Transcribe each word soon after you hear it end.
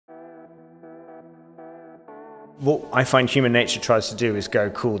what I find human nature tries to do is go,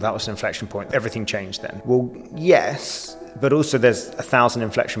 cool, that was an inflection point. Everything changed then. Well, yes, but also there's 1,000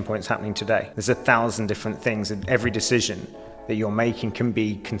 inflection points happening today. There's 1,000 different things, and every decision that you're making can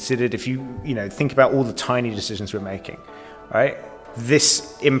be considered. If you think about all the tiny decisions we're making, right?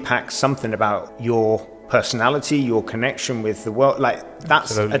 This impacts something about your personality, your connection with the world. Like, that's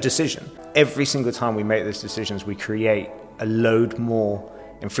Absolutely. A decision. Every single time we make those decisions, we create a load more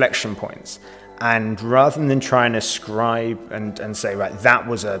inflection points. And rather than try and ascribe and say, right, that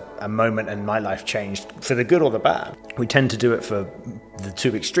was a moment and my life changed for the good or the bad, we tend to do it for the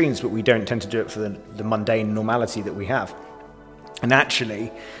two extremes, but we don't tend to do it for the mundane normality that we have. And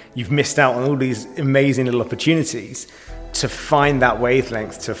actually, you've missed out on all these amazing little opportunities to find that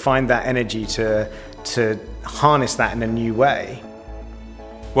wavelength, to find that energy, to harness that in a new way.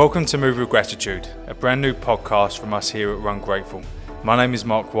 Welcome to Move with Gratitude, a brand new podcast from us here at Run Grateful. My name is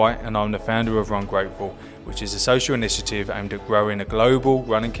Mark White and I'm the founder of Run Grateful, which is a social initiative aimed at growing a global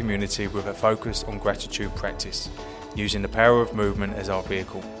running community with a focus on gratitude practice, using the power of movement as our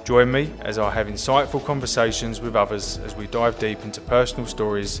vehicle. Join me as I have insightful conversations with others as we dive deep into personal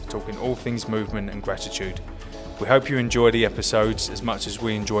stories, talking all things movement and gratitude. We hope you enjoy the episodes as much as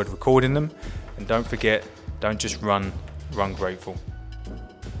we enjoyed recording them, and don't forget, don't just run grateful.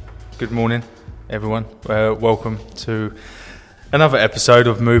 Good morning, everyone. Welcome to another episode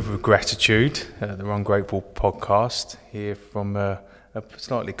of Move with Gratitude, the Run Grateful podcast, here from a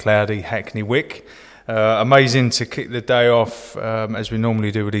slightly cloudy Hackney Wick. Amazing to kick the day off, as we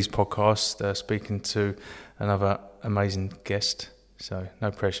normally do with these podcasts, speaking to another amazing guest. So no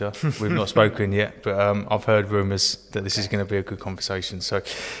pressure, we've not spoken yet, but I've heard rumours that this is going to be a good conversation. So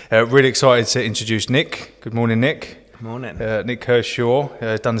really excited to introduce Nick. Good morning, Nick. Morning. Nick Kershaw,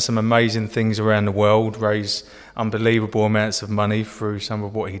 done some amazing things around the world, raised unbelievable amounts of money through some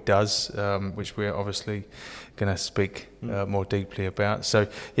of what he does, which we're obviously going to speak more deeply about. So,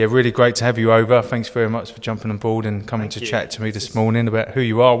 yeah, really great to have you over. Thanks very much for jumping on board and coming to chat to me this morning about who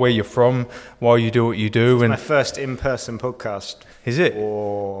you are, where you're from, why you do what you do. It's my first in-person podcast. Is it?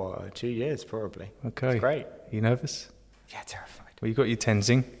 For 2 years, probably. Okay. It's great. Are you nervous? Yeah, terrified. Well, you've got your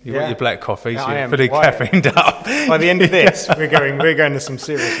Tenzing, you've got your black coffee, so you're fully caffeined up. By the end of this, we're going to some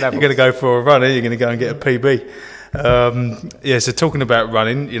serious levels. You're going to go for a run, you're going to go and get a PB. So talking about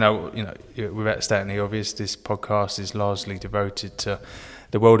running, without stating the obvious, this podcast is largely devoted to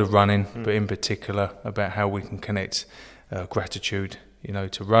the world of running, but in particular about how we can connect gratitude,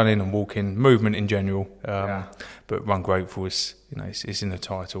 to running and walking, movement in general. But Run Grateful is, it's in the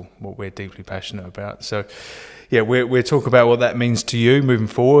title, what we're deeply passionate about. So, yeah, we'll talk about what that means to you moving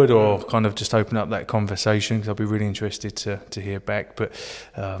forward, or kind of just open up that conversation, because I'll be really interested to hear back. But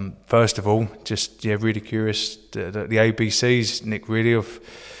first of all, just really curious, the ABCs, Nick, really, of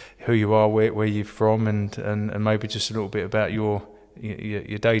who you are, where you're from, and maybe just a little bit about your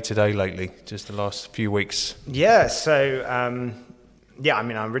day-to-day lately, just the last few weeks. Yeah, so, I'm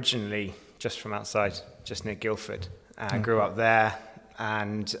originally just from outside, just near Guildford. I grew up there,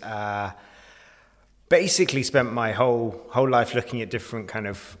 and basically spent my whole life looking at different kind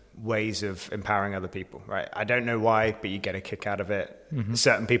of ways of empowering other people, right? I don't know why, but you get a kick out of it. Mm-hmm.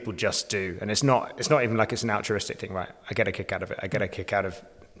 Certain people just do, and it's not even like it's an altruistic thing, right? I get a kick out of it. I get a kick out of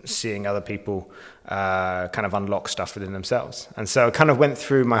seeing other people kind of unlock stuff within themselves. And so I kind of went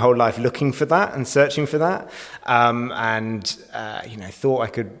through my whole life looking for that and searching for that, thought I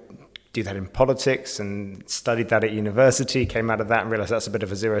could do that in politics, and studied that at university, came out of that and realized that's a bit of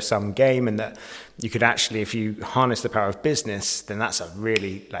a zero-sum game, and that you could actually, if you harness the power of business, then that's a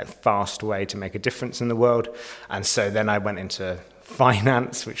really fast way to make a difference in the world. And so then I went into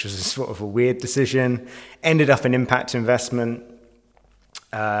finance, which was a sort of a weird decision, ended up in impact investment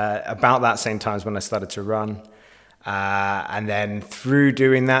about that same time as when I started to run. And then through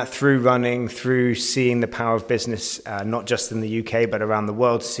doing that, through running, through seeing the power of business, not just in the UK, but around the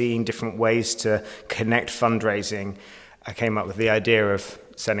world, seeing different ways to connect fundraising, I came up with the idea of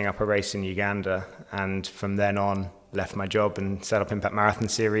setting up a race in Uganda. And from then on, left my job and set up Impact Marathon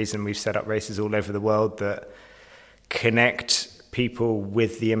Series. And we've set up races all over the world that connect people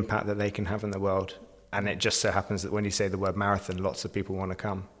with the impact that they can have in the world. And it just so happens that when you say the word marathon, lots of people want to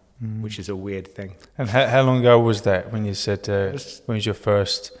come. Which is a weird thing. And how long ago was that when you said, when was your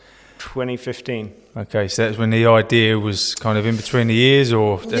first? 2015. Okay, so that's when the idea was kind of in between the years,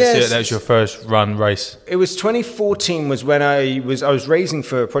 or that was your first run race? It was 2014 was when I was raising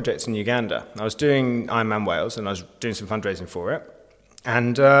for projects in Uganda. I was doing Ironman Wales and I was doing some fundraising for it.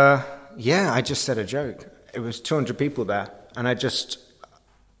 And I just said a joke. It was 200 people there. And I just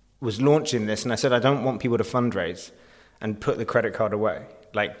was launching this, and I said, I don't want people to fundraise and put the credit card away.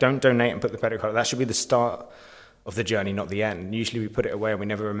 Don't donate and put the credit card. That should be the start of the journey, not the end. Usually we put it away and we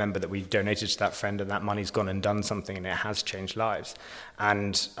never remember that we donated to that friend and that money's gone and done something and it has changed lives.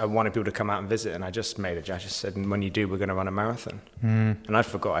 And I wanted people to come out and visit, and I just said, and when you do, we're going to run a marathon. And I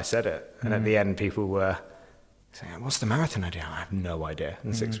forgot I said it. And at the end, people were saying, what's the marathon idea? I have no idea.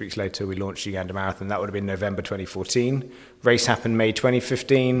 And 6 weeks later, we launched Uganda Marathon. That would have been November 2014. Race happened May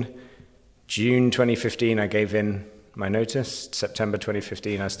 2015. June 2015, I gave in my notice. September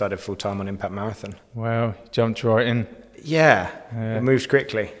 2015, I started full-time on Impact Marathon. Wow, jumped right in. Yeah. It moved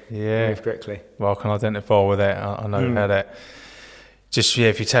quickly. Well, I can identify with that. I know how that, just,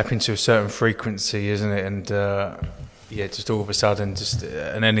 if you tap into a certain frequency, isn't it? And just all of a sudden, just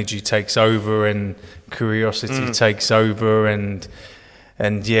an energy takes over and curiosity takes over, and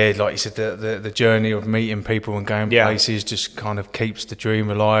like you said, the journey of meeting people and going places just kind of keeps the dream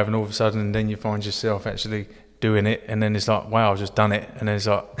alive, and all of a sudden then you find yourself actually doing it, and then it's like, wow, I've just done it, and then it's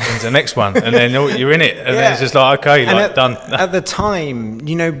like, when's the next one? And then you're in it, and then it's just like, okay, done. At the time,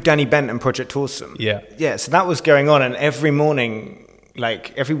 Danny Bent and Project Awesome. Yeah, so that was going on, and every morning,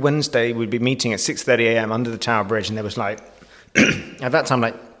 like every Wednesday, we'd be meeting at 6:30 a.m. under the Tower Bridge, and there was like, at that time,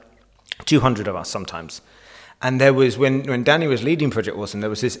 like 200 of us sometimes. And there was, when Danny was leading Project Awesome, there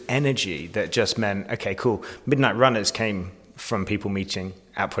was this energy that just meant, okay, cool. Midnight Runners came from people meeting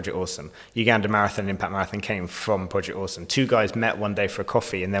at Project Awesome. Uganda Marathon, Impact Marathon came from Project Awesome. Two guys met one day for a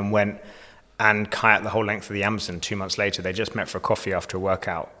coffee and then went and kayaked the whole length of the Amazon 2 months later. They just met for a coffee after a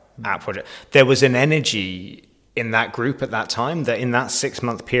workout at Project. There was an energy in that group at that time that in that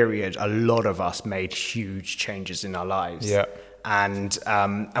 6-month period, a lot of us made huge changes in our lives. Yeah. And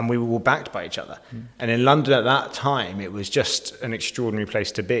we were all backed by each other. And in London at that time, it was just an extraordinary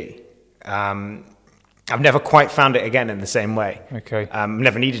place to be. I've never quite found it again in the same way. Okay.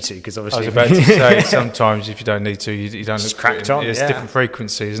 Never needed to, because obviously... I was about to say, sometimes if you don't need to, you don't just look cracked on. It's different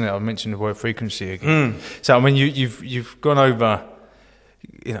frequencies, isn't it? I mentioned the word frequency again. So, I mean, you've gone over,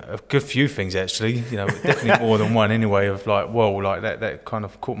 a good few things, actually, definitely more than one anyway, of like, whoa, like that kind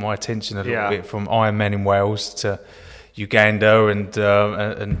of caught my attention a little bit, from Ironman in Wales to Uganda, and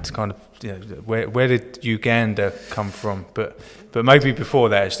kind of, where did Uganda come from? But maybe before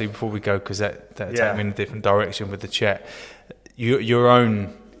that, actually, before we go, because that take me in a different direction with the chat. Your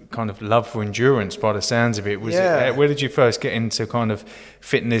own kind of love for endurance, by the sounds of it, was it, where did you first get into kind of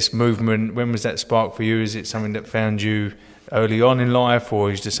fitness movement? When was that spark for you? Is it something that found you early on in life,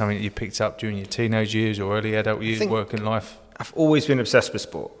 or is it just something that you picked up during your teenage years or early adult years, working life? I've always been obsessed with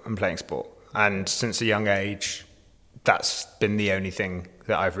sport and playing sport, and since a young age, that's been the only thing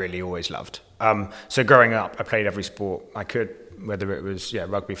that I've really always loved. So growing up, I played every sport I could, whether it was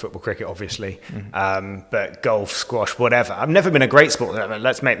rugby, football, cricket, obviously, but golf, squash, whatever. I've never been a great sportsman.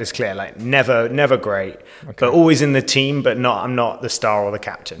 Let's make this clear. Like never great, but always in the team. But I'm not the star or the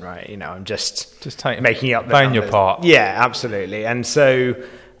captain, right? I'm just making up the playing numbers. Your part. Yeah, absolutely. And so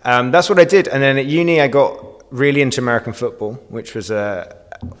that's what I did. And then at uni, I got really into American football, which was a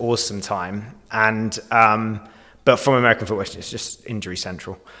awesome time. And but from American football, it's just injury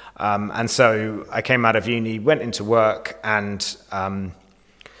central. And so I came out of uni, went into work, and I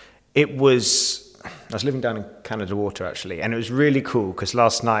was living down in Canada Water, actually, and it was really cool because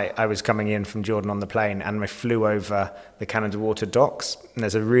last night I was coming in from Jordan on the plane, and I flew over the Canada Water docks, and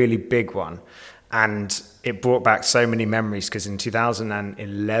there's a really big one, and it brought back so many memories because in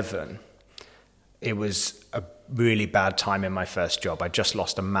 2011, it was a really bad time in my first job. I just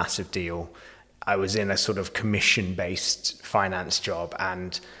lost a massive deal. I was in a sort of commission-based finance job,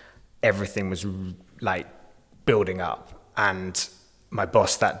 and everything was like building up. And my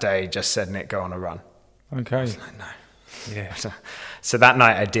boss that day just said, "Nick, go on a run." Okay. I was like, no. Yeah. So that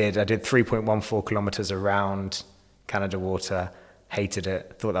night I did 3.14 kilometers around Canada Water. Hated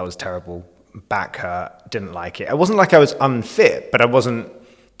it. Thought that was terrible. Back hurt. Didn't like it. It wasn't like I was unfit, but I wasn't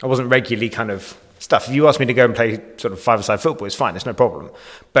regularly kind of stuff. If you asked me to go and play sort of five-a-side football, it's fine. It's no problem.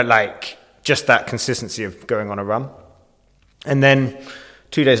 But like, just that consistency of going on a run. And then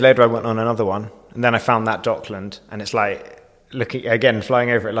 2 days later, I went on another one. And then I found that Dockland. And it's like, flying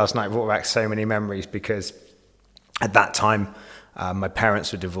over it last night brought back so many memories because at that time, my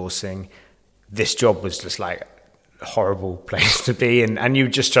parents were divorcing. This job was just like a horrible place to be. And you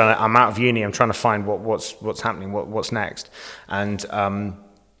just I'm out of uni, I'm trying to find what's happening, what's next. And and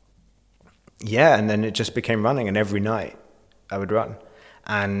then it just became running. And every night I would run.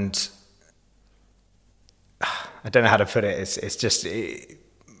 And I don't know how to put it.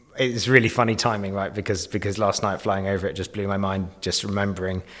 It's really funny timing, right? Because last night flying over it just blew my mind. Just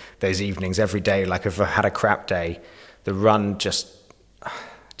remembering those evenings every day. Like if I had a crap day, the run just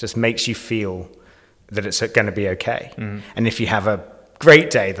makes you feel that it's going to be okay. And if you have a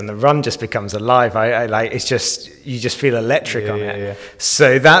great day, then the run just becomes alive. I like, it's just, you just feel electric on it. Yeah.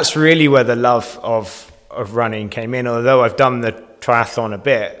 So that's really where the love of running came in. Although I've done the triathlon a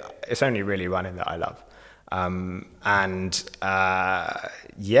bit, it's only really running that I love.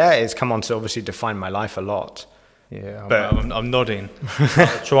 It's come on to obviously define my life a lot. Yeah, but I'm nodding.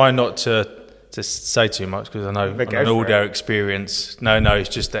 I try not to say too much because I know an audio experience. No, it's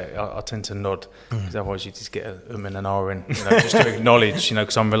just that I tend to nod because otherwise you just get an and R in, just to acknowledge,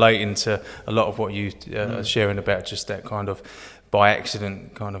 because I'm relating to a lot of what you are sharing about just that kind of by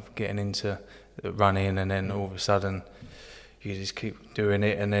accident kind of getting into running, and then all of a sudden you just keep doing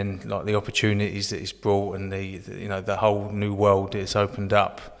it, and then like the opportunities that it's brought and the whole new world it's opened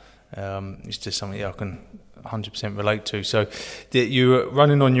up. It's just something I can 100% relate to. So that you were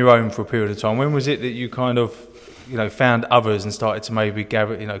running on your own for a period of time. When was it that you kind of found others and started to maybe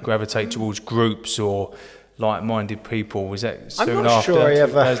gravitate towards groups or like-minded people? Was that soon after? I'm not sure I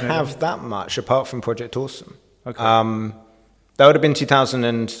ever have that much apart from Project Awesome. Okay. That would have been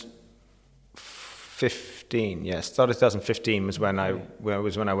 2015. Yes, started 2015 was when I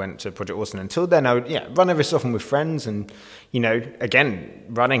went to Project Awesome. Until then, I would run every so often with friends, and again,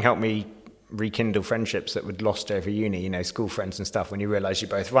 running helped me rekindle friendships that were lost over uni, school friends and stuff, when you realise you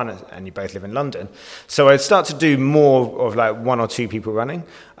both run and you both live in London. So I'd start to do more of like one or two people running,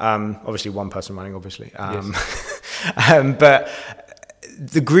 obviously one person running, obviously. Yes. But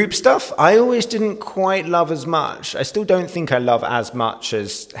the group stuff, I always didn't quite love as much. I still don't think I love as much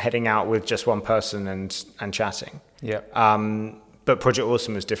as heading out with just one person and chatting. Yeah. But Project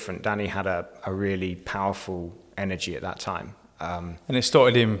Awesome was different. Danny had a really powerful energy at that time. And it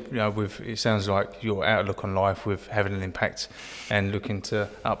started in, with, it sounds like your outlook on life with having an impact and looking to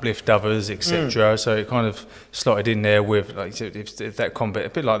uplift others, etc. So it kind of slotted in there with, like you said, if that combat, a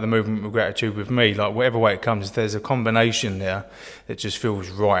bit like the movement of gratitude with me, like whatever way it comes, there's a combination there that just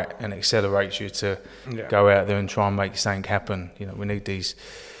feels right and accelerates you to go out there and try and make something happen. We need these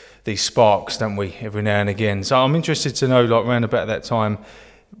sparks, don't we, every now and again. So I'm interested to know, like around about that time,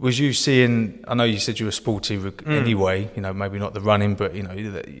 was you seeing, I know you said you were sporty anyway, maybe not the running, but,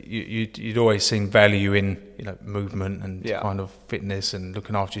 you'd always seen value in, movement and kind of fitness and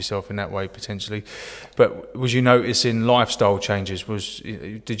looking after yourself in that way potentially. But was you noticing lifestyle changes?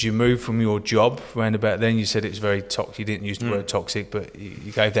 Did you move from your job around about then? You said it's very toxic. You didn't use the word toxic, but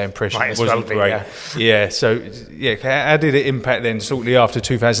you gave that impression. It wasn't great. Yeah. So, how did it impact then shortly after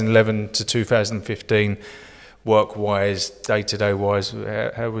 2011 to 2015? Work-wise, day-to-day wise,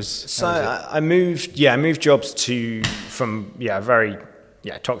 how was it? I moved jobs from very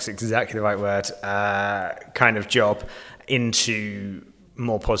toxic, exactly the right word, kind of job, into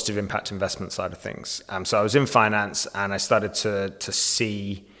more positive impact investment side of things. So I was in finance, and I started to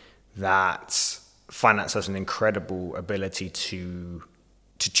see that finance has an incredible ability to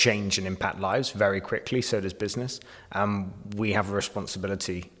change and impact lives very quickly. So does business. We have a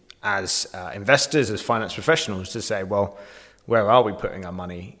responsibility as investors, as finance professionals, to say, well, where are we putting our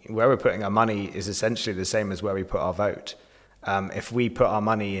money? Where we're putting our money is essentially the same as where we put our vote. If we put our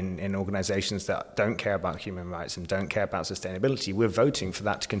money in organizations that don't care about human rights and don't care about sustainability, we're voting for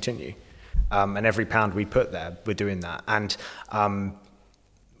that to continue. And every pound we put there, we're doing that. And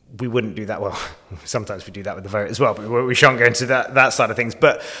we wouldn't do that. Well, sometimes we do that with the vote as well, but we shan't go into that side of things.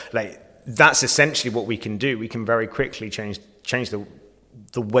 But that's essentially what we can do. We can very quickly change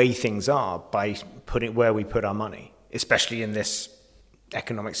the way things are by putting where we put our money, especially in this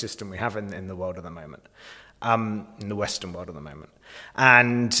economic system we have in the world at the moment, in the Western world at the moment.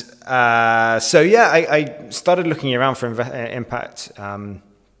 And I started looking around for impact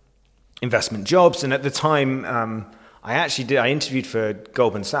investment jobs. And at the time, I interviewed for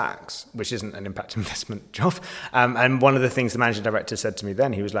Goldman Sachs, which isn't an impact investment job. And one of the things the managing director said to me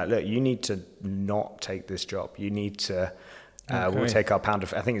then, he was like, look, you need to not take this job. You need to... We'll take our pound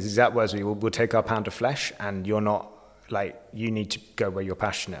of, I think his exact words, we'll take our pound of flesh, and you're not, you need to go where you're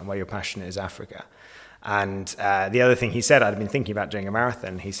passionate, and where you're passionate is Africa. And the other thing he said, I'd been thinking about doing a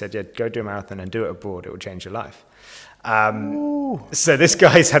marathon. He said, go do a marathon and do it abroad. It will change your life. So this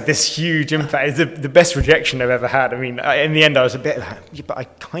guy's had this huge impact. It's the best rejection I've ever had. I mean, in the end, I was a bit like, but I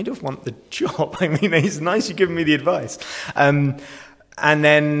kind of want the job. I mean, it's nice you're giving me the advice. And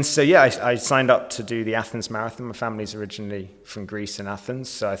then, I signed up to do the Athens Marathon. My family's originally from Greece and Athens,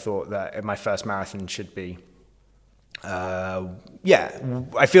 so I thought that my first marathon should be, I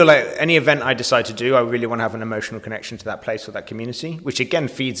feel like any event I decide to do, I really want to have an emotional connection to that place or that community, which again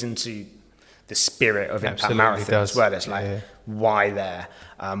feeds into the spirit of Impact Marathon as well. It's why there?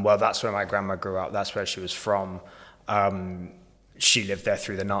 Well, that's where my grandma grew up. That's where she was from. she lived there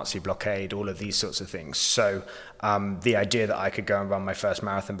through the Nazi blockade, all of these sorts of things. So the idea that I could go and run my first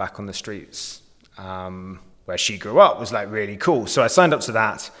marathon back on the streets where she grew up was like really cool. So I signed up to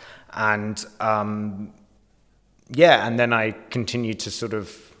that, and and then I continued to sort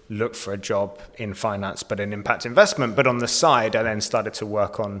of look for a job in finance, but in impact investment. But on the side, I then started to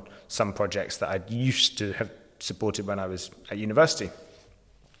work on some projects that I used to have supported when I was at university.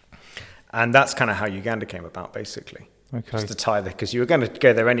 And that's kind of how Uganda came about, basically. Okay. Just to tie because you were going to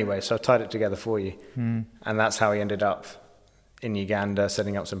go there anyway, so I tied it together for you. And that's how I ended up in Uganda,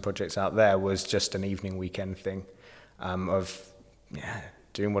 setting up some projects out there. Was just an evening weekend thing of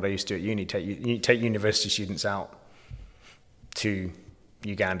doing what I used to do at uni. Take university students out to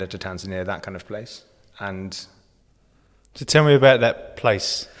Uganda, to Tanzania, that kind of place. And so tell me about that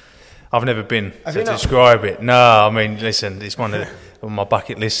place. I've never been to describe it. No, I mean, listen, it's one of on my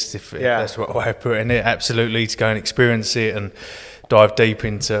bucket list, if that's what I put in it. Absolutely, to go and experience it and dive deep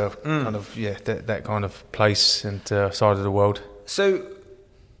into kind of that kind of place and side of the world. So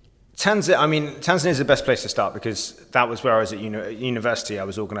Tanzania is the best place to start, because that was where I was at university. I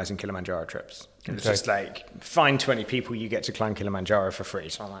was organising Kilimanjaro trips. It was just like, find 20 people, you get to climb Kilimanjaro for free.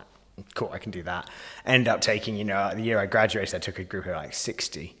 So I'm like, cool, I can do that. End up taking, the year I graduated, I took a group of like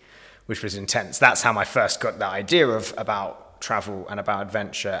 60, which was intense. That's how I first got that idea about travel and about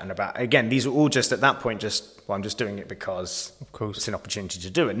adventure and about, again, these were all just at that point, I'm just doing it because of course it's an opportunity to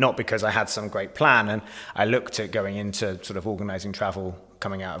do it, not because I had some great plan. And I looked at going into sort of organising travel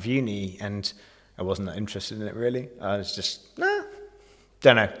coming out of uni, and I wasn't that interested in it really. I was just,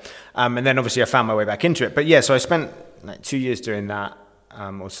 don't know. And then obviously I found my way back into it. But yeah, so I spent like 2 years doing that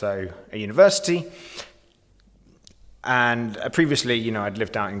or so at university. And previously, I'd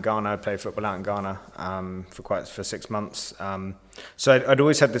lived out in Ghana. I played football out in Ghana for 6 months. So I'd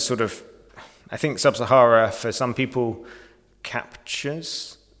always had this sort of, I think Sub-Sahara for some people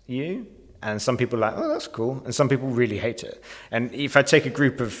captures you, and some people are like, oh, that's cool, and some people really hate it. And if I take a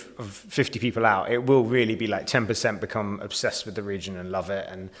group of 50 people out, it will really be like 10% become obsessed with the region and love it,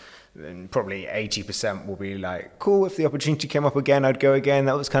 and probably 80% will be like, cool, if the opportunity came up again, I'd go again.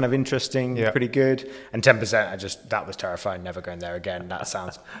 That was kind of interesting, pretty good. And 10%, that was terrifying, never going there again. That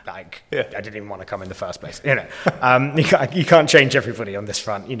sounds like I didn't even want to come in the first place. You can't change everybody on this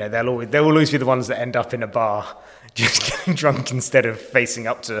front. There will always be the ones that end up in a bar just getting drunk instead of facing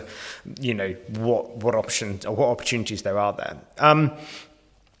up to, what options or what opportunities there are there.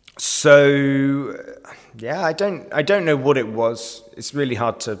 I don't know what it was. It's really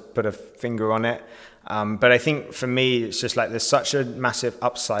hard to put a finger on it. But I think for me, it's just like there's such a massive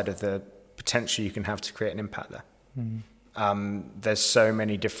upside of the potential you can have to create an impact there. There's so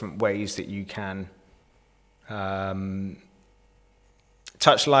many different ways that you can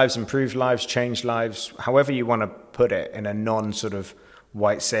touch lives, improve lives, change lives, however you want to put it, in a non-sort of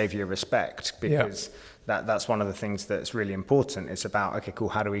white savior respect, because that's one of the things that's really important. It's about, okay, cool,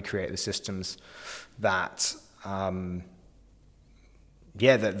 how do we create the systems that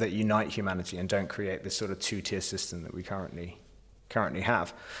that unite humanity and don't create this sort of two-tier system that we currently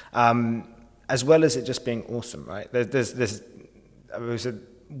have, as well as it just being awesome, right?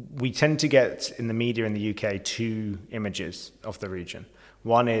 We tend to get in the media in the UK two images of the region.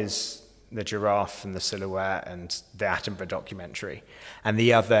 One is the giraffe and the silhouette and the Attenborough documentary, and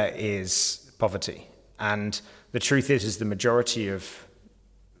the other is poverty. And the truth is the majority of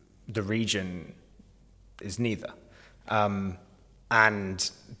the region is neither.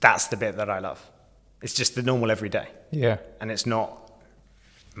 And that's the bit that I love. It's just the normal everyday. Yeah. And it's not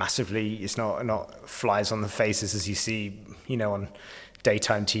massively, it's not flies on the faces as you see, on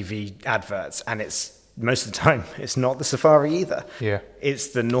daytime TV adverts. And it's, most of the time, it's not the safari either. Yeah. It's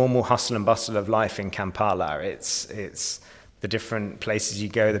the normal hustle and bustle of life in Kampala. It's the different places you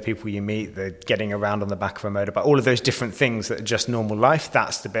go, the people you meet, the getting around on the back of a motorbike, all of those different things that are just normal life.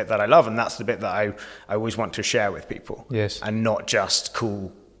 That's the bit that I love, and that's the bit that I always want to share with people. Yes. And not just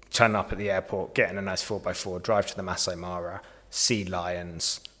cool, turn up at the airport, get in a nice 4x4, drive to the Masai Mara, see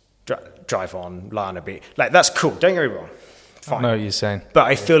lions, drive on, lie on a beach. Like, that's cool, don't get me wrong. Fine. I know what you're saying. But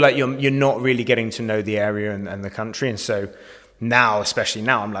I feel like you're not really getting to know the area and the country. And so now, especially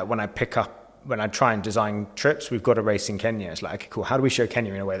now, I'm like, when I try and design trips, we've got a race in Kenya. It's like, okay, cool. How do we show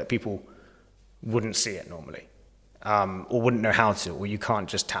Kenya in a way that people wouldn't see it normally, or wouldn't know how to, or you can't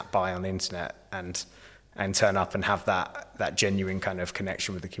just tap by on the internet and turn up and have that genuine kind of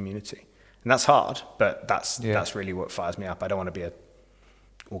connection with the community. And that's hard, but that's really what fires me up. I don't want to be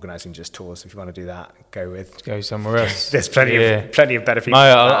organising just tours. If you want to do that, go somewhere else. There's plenty of better people.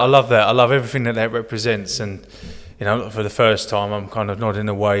 I love that. I love everything that represents, and for the first time, I'm kind of nodding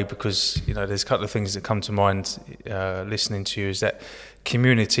away because, there's a couple of things that come to mind listening to you is that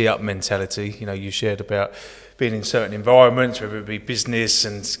community up mentality. You shared about being in certain environments, whether it be business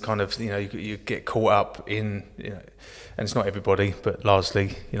and kind of, you get caught up in, and it's not everybody, but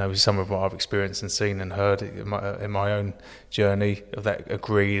largely, some of what I've experienced and seen and heard in my own journey of that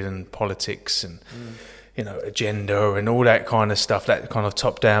greed and politics and, agenda and all that kind of stuff, that kind of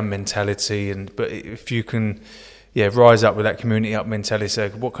top-down mentality. But if you can, rise up with that community up mentality, say,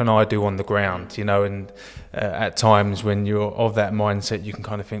 what can I do on the ground, and at times when you're of that mindset, you can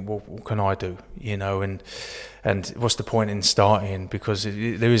kind of think, well, what can I do, and what's the point in starting? Because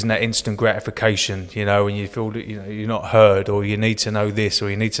there isn't that instant gratification, when you feel that you're not heard, or you need to know this, or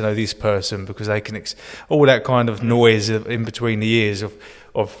you need to know this person, because they can all that kind of noise in between the ears of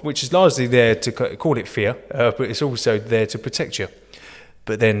which is largely there to call it fear, but it's also there to protect you.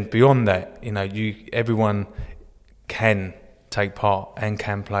 But then beyond that, everyone can take part and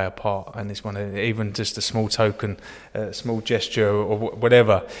can play a part, and it's even just a small token, a small gesture or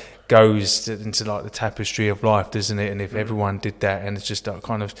whatever goes into like the tapestry of life, doesn't it? And if everyone did that, and it's just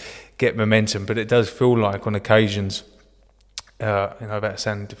kind of get momentum. But it does feel like on occasions, about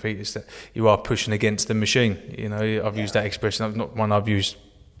sounding defeatist, that you are pushing against the machine. I've used that expression, not one I've used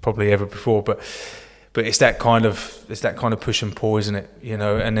probably ever before, but it's that kind of push and pull, isn't it?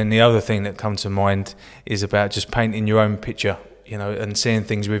 And then the other thing that comes to mind is about just painting your own picture, and seeing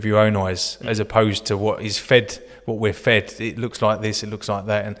things with your own eyes, as opposed to what we're fed. It looks like this, it looks like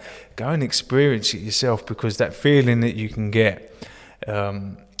that, and go and experience it yourself, because that feeling that you can get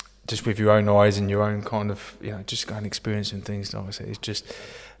just with your own eyes and your own kind of, just going experiencing things, like I said, it's just,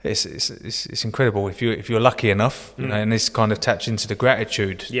 it's incredible if you're lucky enough, and this kind of taps into the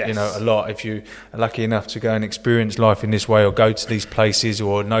gratitude, a lot. If you are lucky enough to go and experience life in this way, or go to these places,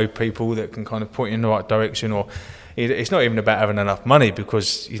 or know people that can kind of point you in the right direction, or it's not even about having enough money,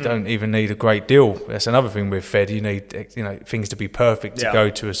 because you don't even need a great deal. That's another thing we're fed. You need, things to be perfect to go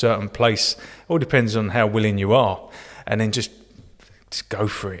to a certain place. It all depends on how willing you are, and then just go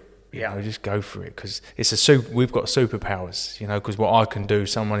for it. Just go for it, because we've got superpowers, because what I can do,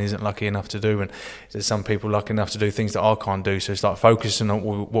 someone isn't lucky enough to do, and there's some people lucky enough to do things that I can't do. So it's like focusing on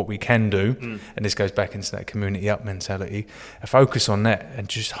what we can do, and this goes back into that community up mentality. Focus on that and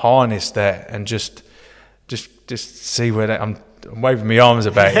just harness that, and just see where that. I'm waving my arms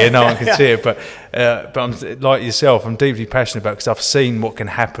about it, no one can see it, but I'm like yourself. I'm deeply passionate about it, because I've seen what can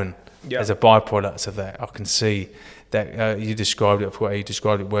happen as a byproduct of that. I can see that you described it, I forgot how you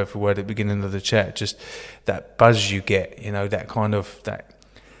described it word for word at the beginning of the chat, just that buzz you get, that kind of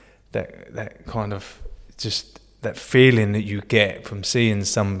that kind of just that feeling that you get from seeing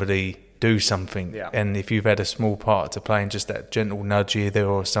somebody do something. And if you've had a small part to play in just that gentle nudge here, there,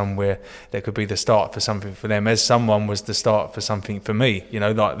 or somewhere, that could be the start for something for them, as someone was the start for something for me,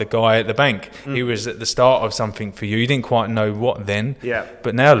 like the guy at the bank. He was at the start of something for you. You didn't quite know what then,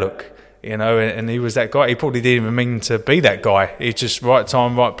 but now look, and he was that guy. He probably didn't even mean to be that guy. It's just right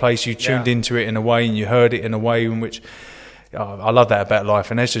time, right place. You tuned into it in a way, and you heard it in a way in which, I love that about life.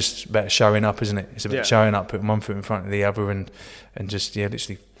 And that's just about showing up, isn't it? It's about showing up, putting one foot in front of the other, and just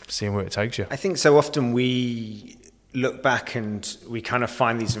literally seeing where it takes you. I think so often we look back and we kind of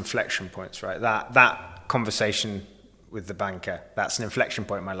find these inflection points, right? That conversation with the banker, that's an inflection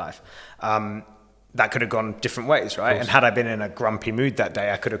point in my life. That could have gone different ways, right? And had I been in a grumpy mood that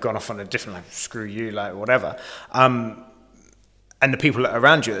day, I could have gone off on a different, like, screw you, like, whatever. And the people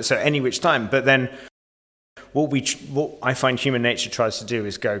around you, so any which time. But then what I find human nature tries to do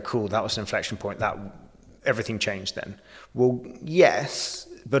is go, cool, that was an inflection point, that everything changed then. Well, yes,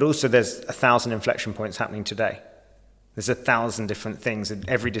 but also there's 1,000 inflection points happening today. There's 1,000 different things, and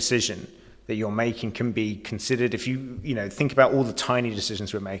every decision that you're making can be considered. If you think about all the tiny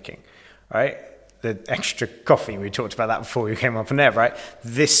decisions we're making, right? The extra coffee, we talked about that before we came up on air, right?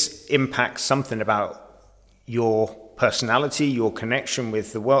 This impacts something about your personality, your connection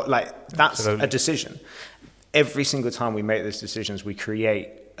with the world. Like, that's Absolutely. A decision. Every single time we make those decisions, we create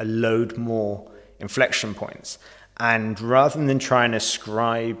a load more inflection points. And rather than try and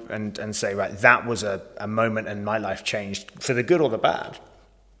ascribe and say, right, that was a moment and my life changed for the good or the bad,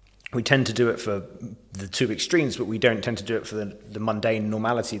 we tend to do it for the two extremes, but we don't tend to do it for the mundane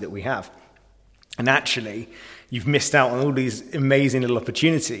normality that we have. And actually, you've missed out on all these amazing little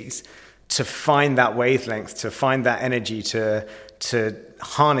opportunities to find that wavelength, to find that energy, to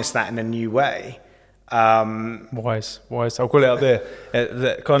harness that in a new way. Wise. I'll call it out there.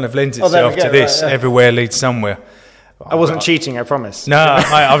 That kind of lends itself to this. Right. Everywhere leads somewhere. I wasn't cheating, I promise. No,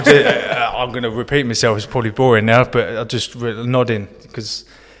 I'm going to repeat myself. It's probably boring now, but I'm just nodding because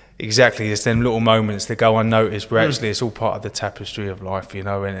exactly, it's them little moments that go unnoticed, where actually it's all part of the tapestry of life, you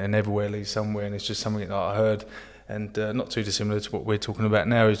know, and everywhere leads somewhere, and it's just something that I heard, and not too dissimilar to what we're talking about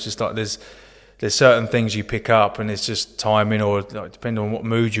now. It's just like there's certain things you pick up, and it's just timing, or like, depending on what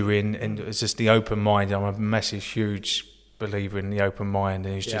mood you're in, and it's just the open mind. I'm a massive, huge believer in the open mind,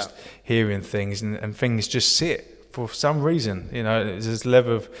 and it's just hearing things, and things just sit for some reason, you know. There's this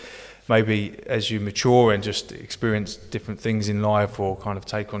level of, maybe as you mature and just experience different things in life, or kind of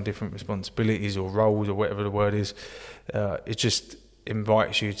take on different responsibilities or roles, or whatever the word is, it just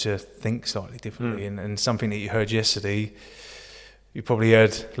invites you to think slightly differently. And something that you heard yesterday, you probably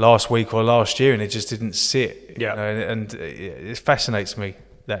heard last week or last year, and it just didn't sit. You know, and it fascinates me.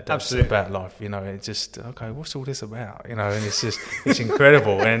 That's about life, you know. It's just, okay, what's all this about, you know? And it's just, it's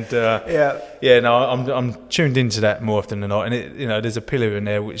incredible. And I'm tuned into that more often than not. And it, you know, there's a pillar in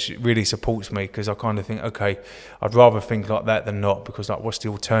there which really supports me, because I kind of think, okay, I'd rather think like that than not, because like, what's the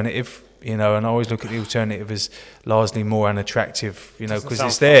alternative, you know? And I always look at the alternative as largely more unattractive, you know, because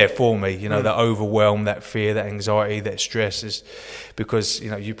it's there for me, you know, that overwhelm, that fear, that anxiety, that stress is, because, you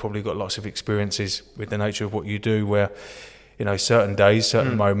know, you've probably got lots of experiences with the nature of what you do, where, you know, certain days,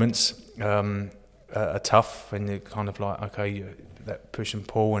 certain moments are tough, and you're kind of like, okay, that push and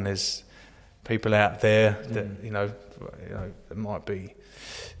pull, and there's people out there that, you know, that might be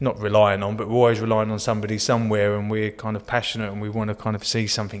not relying on, but we're always relying on somebody somewhere, and we're kind of passionate, and we want to kind of see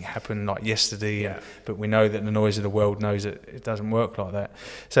something happen like yesterday, but we know that the noise of the world knows that it doesn't work like that.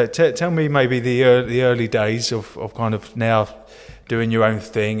 So tell me maybe the early days of kind of now doing your own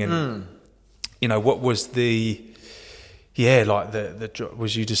thing, and, you know, what was the... Yeah, like the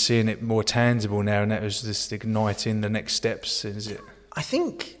was you just seeing it more tangible now, and that was just igniting the next steps, is it? I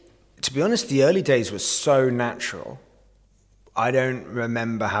think, to be honest, the early days were so natural. I don't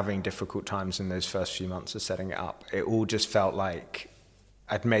remember having difficult times in those first few months of setting it up. It all just felt like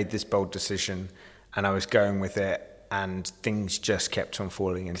I'd made this bold decision, and I was going with it, and things just kept on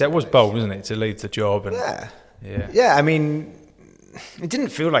falling into That was place. bold, wasn't it, to leave the job? And, yeah. I mean, it didn't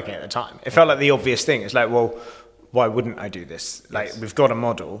feel like it at the time. It felt like the obvious thing. It's like, well, why wouldn't I do this? Like, we've got a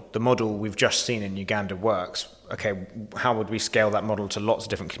model. The model we've just seen in Uganda works. Okay, how would we scale that model to lots of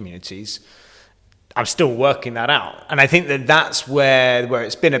different communities? I'm still working that out. And I think that that's where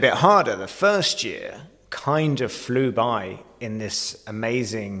it's been a bit harder. The first year kind of flew by in this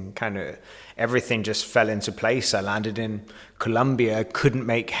amazing kind of, everything just fell into place. I landed in Colombia, couldn't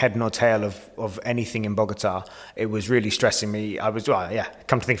make head nor tail of anything in Bogota. It was really stressing me. Come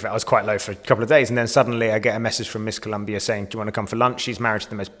to think of it, I was quite low for a couple of days. And then suddenly I get a message from Miss Colombia saying, do you want to come for lunch? She's married to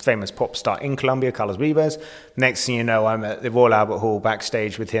the most famous pop star in Colombia, Carlos Vives. Next thing you know, I'm at the Royal Albert Hall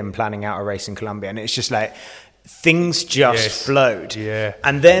backstage with him planning out a race in Colombia. And it's just like, things just flowed. Yeah.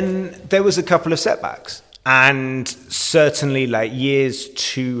 And then there was a couple of setbacks. And certainly like years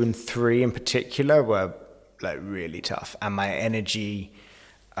 2 and 3 in particular were like really tough. And my energy,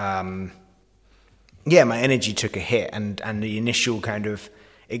 my energy took a hit. And the initial kind of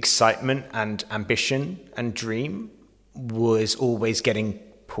excitement and ambition and dream was always getting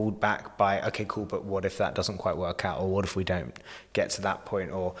pulled back by, okay, cool, but what if that doesn't quite work out? Or what if we don't get to that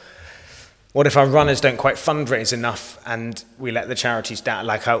point? Or what if our runners don't quite fundraise enough and we let the charities down?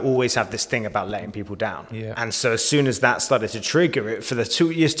 Like, I always have this thing about letting people down. Yeah. And so as soon as that started to trigger it, for the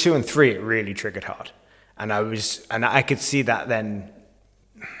years 2 and 3, it really triggered hard. And I could see that then.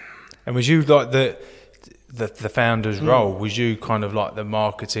 And was you like the founder's role? Was you kind of like the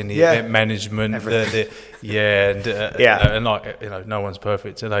marketing, the event management, and like, you know, no one's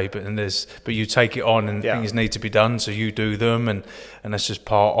perfect today, but you take it on, and things need to be done, so you do them, and that's just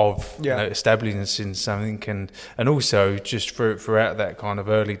part of you know, establishing something, and also just throughout that kind of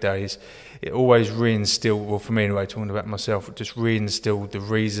early days, it always reinstilled, well, for me anyway, talking about myself, it just reinstilled the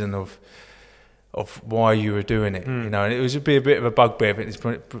reason of why you were doing it, you know. And it was a bit of a bugbear. It's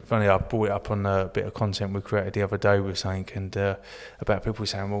funny, I brought it up on a bit of content we created the other day with something, and about people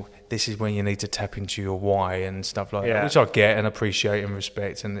saying, well, this is when you need to tap into your why and stuff like that, which I get and appreciate and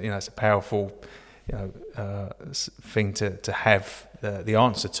respect, and, you know, it's a powerful, you know, thing to have the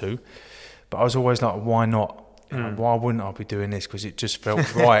answer to. But I was always like, why not? You know, why wouldn't I be doing this? Because it just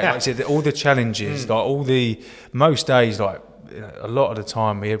felt right. Like I said, all the challenges, like most days, like, you know, a lot of the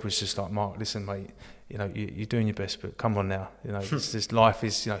time, my head was just like, Mark, listen, mate, you know, you're doing your best, but come on now, you know, this life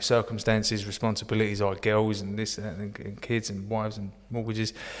is, you know, circumstances, responsibilities, like girls and this and that, and kids and wives and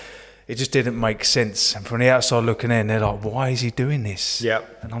mortgages. It just didn't make sense. And from the outside looking in, they're like, why is he doing this?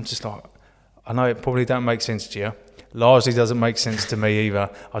 Yep. And I'm just like, I know it probably don't make sense to you. Largely doesn't make sense to me either.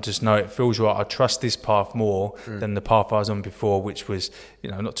 I just know it feels right. I trust this path more than the path I was on before, which was,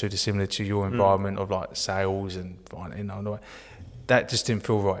 you know, not too dissimilar to your environment of like sales and, you know, that just didn't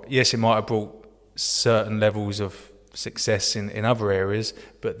feel right. Yes, it might have brought certain levels of success in other areas,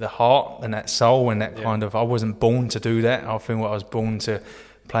 but the heart and that soul and that kind of, I wasn't born to do that. I think I was born to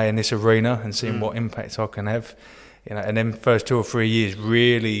play in this arena and seeing what impact I can have, and then first 2 or 3 years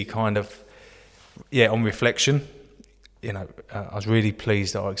really kind of, on reflection, I was really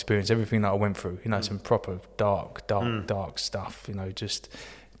pleased that I experienced everything that I went through, some proper dark stuff, just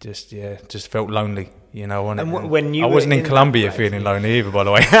felt lonely, when you I wasn't in Colombia feeling lonely either, by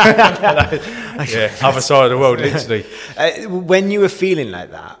the way. Other side of the world, literally. When you were feeling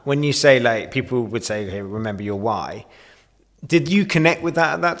like that, when you say, like, people would say, okay, remember your why, did you connect with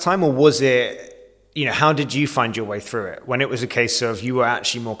that at that time, or was it, how did you find your way through it? When it was a case of you were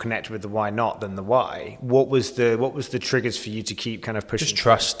actually more connected with the why not than the why, what was the triggers for you to keep kind of pushing? Just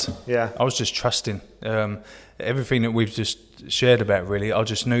trust. Yeah. I was just trusting. Everything that we've just shared about, really, I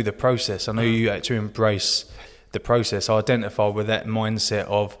just knew the process. I knew you had to embrace the process. I identified with that mindset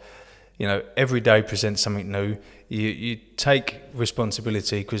of, every day presents something new. You take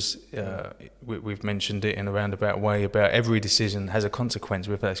responsibility, because we've mentioned it in a roundabout way about every decision has a consequence,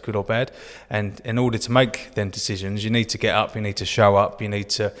 whether that's good or bad. And in order to make them decisions, you need to get up, you need to show up, you need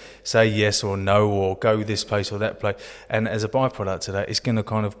to say yes or no, or go this place or that place. And as a byproduct of that, it's going to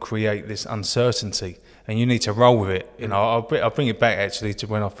kind of create this uncertainty, and you need to roll with it. I'll bring it back actually to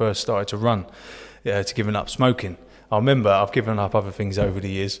when I first started to run, to giving up smoking. I remember I've given up other things over the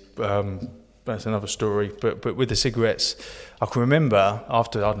years. That's another story. But with the cigarettes, I can remember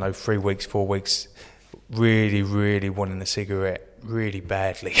after, 3 weeks, 4 weeks, really, really wanting a cigarette really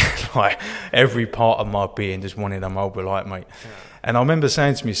badly. Like every part of my being just wanted a Marlboro Light, mate. Yeah. And I remember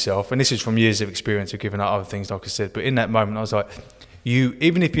saying to myself, and this is from years of experience of giving up other things, like I said, but in that moment I was like,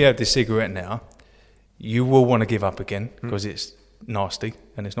 even if you have this cigarette now, you will want to give up again, because it's nasty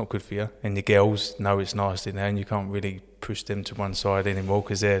and it's not good for you, and your girls know it's nasty now, and you can't really push them to one side anymore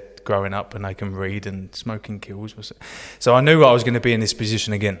because they're growing up and they can read, and smoking kills. So I knew I was going to be in this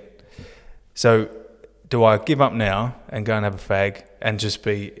position again. So do I give up now and go and have a fag and just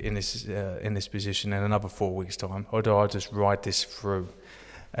be in this position in another 4 weeks' time, or do I just ride this through?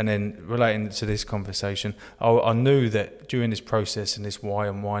 And then relating to this conversation, I knew that during this process and this why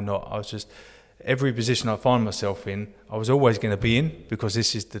and why not, I was just, every position I find myself in, I was always going to be in, because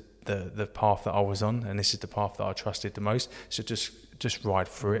this is the path that I was on, and this is the path that I trusted the most. So just ride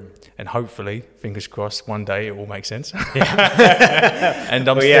through it, and hopefully, fingers crossed, one day it will make sense. And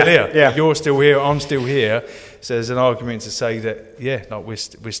I'm still here. Yeah. You're still here. I'm still here. So there's an argument to say that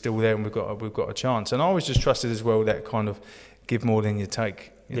we're still there, and we've got a chance. And I always just trusted as well that kind of give more than you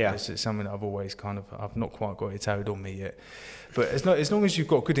take. It's something that I've always I've not quite got it out on me yet. But as long as you've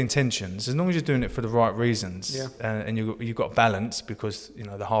got good intentions, as long as you're doing it for the right reasons, and you've got balance, because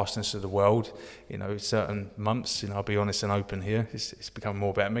the harshness of the world, certain months, I'll be honest and open here, it's become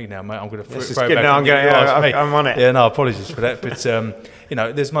more about me now, mate. I'm going to throw it back. I'm on it. Yeah, no, apologies for that.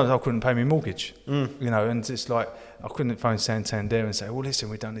 But there's months I couldn't pay my mortgage, and it's like I couldn't phone Santander and say, well, listen,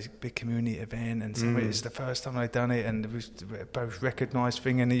 we've done this big community event, and it's the first time they've done it, and it was both recognised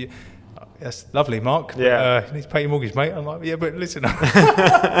thing, and that's lovely, Mark. Yeah. You need to pay your mortgage, mate. I'm like, yeah, but listen.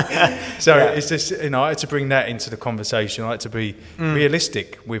 It's just, I had to bring that into the conversation. I had to be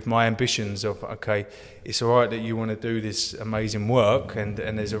realistic with my ambitions of, okay, it's all right that you want to do this amazing work, and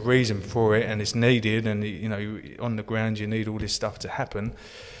there's a reason for it, and it's needed, and on the ground you need all this stuff to happen,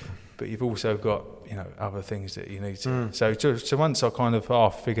 but you've also got other things that you need to. So once I kind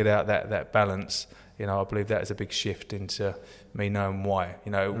of figured out that balance, I believe that is a big shift into me knowing why.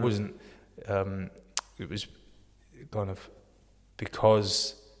 It wasn't. It was kind of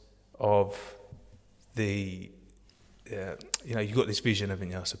because of the. You got this vision,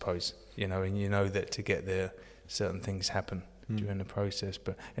 haven't you? I suppose. And that to get there, certain things happen during the process.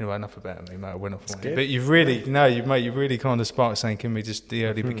 But anyway, enough about me, mate. I went off on it. But you've really, you've really kind of sparked something in me, just the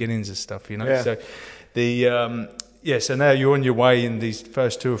early beginnings of stuff. Yeah. So so now you're on your way in these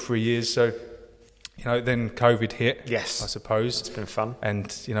first 2 or 3 years. So. Then COVID hit. Yes, I suppose it's been fun. And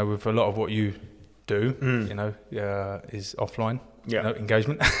with a lot of what you do, is offline.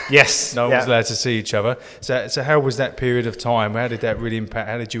 Engagement. Yes, no one's allowed to see each other. So how was that period of time? How did that really impact?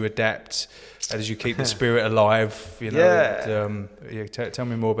 How did you adapt? How did you keep the spirit alive? Tell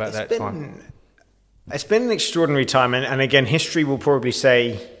me more about that time. It's been an extraordinary time, and again, history will probably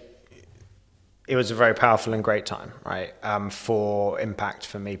say it was a very powerful and great time, right? For impact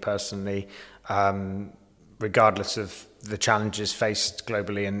for me personally. Regardless of the challenges faced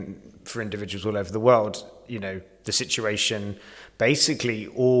globally and for individuals all over the world, the situation basically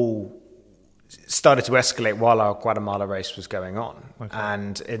all started to escalate while our Guatemala race was going on. Okay.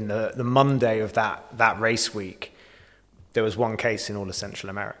 And in the Monday of that race week, there was one case in all of Central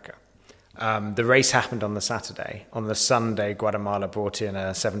America. The race happened on the Saturday. On the Sunday, Guatemala brought in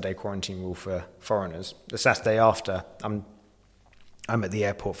a 7-day quarantine rule for foreigners. The Saturday after, I'm at the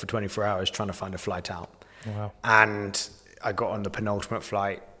airport for 24 hours trying to find a flight out. Wow. And I got on the penultimate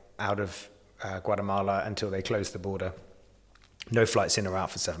flight out of Guatemala until they closed the border. No flights in or out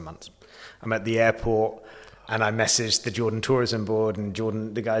for 7 months. I'm at the airport and I messaged the Jordan Tourism Board and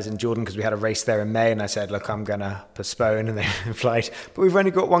the guys in Jordan, because we had a race there in May, and I said, look, I'm going to postpone, and they replied, but we've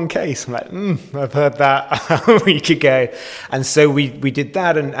only got one case. I'm like, I've heard that a week ago. And so we did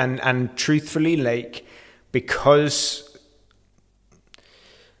that, and truthfully, like, because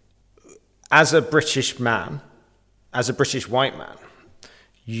as a British man, as a British white man,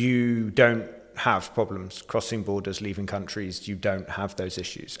 you don't have problems crossing borders, leaving countries. You don't have those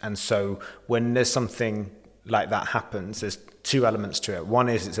issues. And so when there's something like that happens, there's two elements to it. One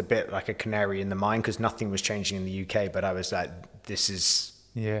is it's a bit like a canary in the mine, because nothing was changing in the UK, but I was like, this is...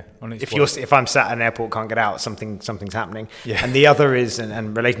 Yeah. If I'm sat at an airport, can't get out, something's happening. Yeah. And the other is,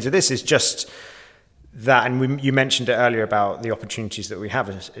 and relating to this, is just that, and you mentioned it earlier about the opportunities that we have,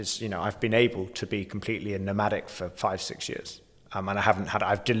 is I've been able to be completely nomadic for 5-6 years. And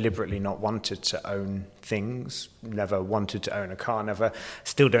I've deliberately not wanted to own things, never wanted to own a car,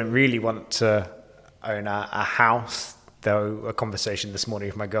 still don't really want to own a house, though a conversation this morning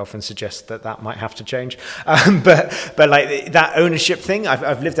with my girlfriend suggests that might have to change. But like that ownership thing,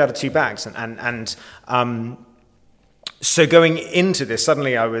 I've lived out of 2 bags. And so going into this,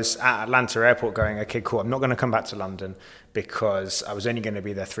 suddenly I was at Atlanta airport going, okay, cool, I'm not going to come back to London because I was only going to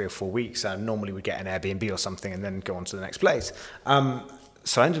be there 3 or 4 weeks. I normally would get an Airbnb or something and then go on to the next place.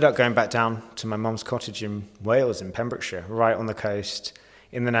 So I ended up going back down to my mum's cottage in Wales, in Pembrokeshire, right on the coast,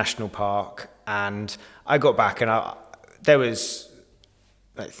 in the national park. And I got back, and there was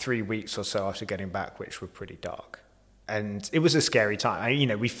like 3 weeks or so after getting back, which were pretty dark. And it was a scary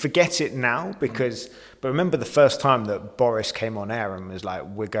time. We forget it now but remember the first time that Boris came on air and was like,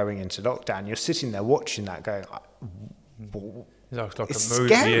 we're going into lockdown. You're sitting there watching that going, it's a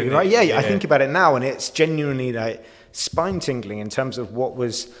movie, scary, right? Yeah, I think about it now, and it's genuinely like spine tingling in terms of what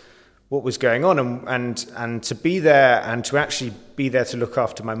was going on, and to be there, and to actually be there to look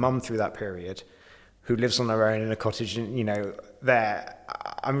after my mum through that period, who lives on her own in a cottage, there.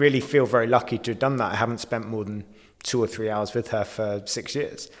 I really feel very lucky to have done that. I haven't spent more than 2 or 3 hours with her for 6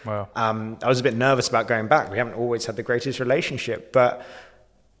 years. Wow. I was a bit nervous about going back. We haven't always had the greatest relationship, but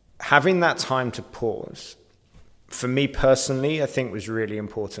having that time to pause, for me personally, I think was really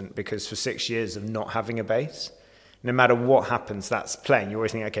important, because for 6 years of not having a base, no matter what happens, that's playing. You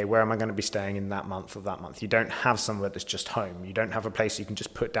always think, okay, where am I going to be staying in that month or that month? You don't have somewhere that's just home. You don't have a place you can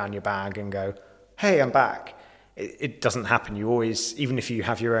just put down your bag and go, hey, I'm back. It doesn't happen. You always, even if you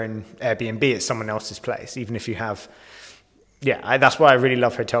have your own Airbnb, it's someone else's place. Even if you have, that's why I really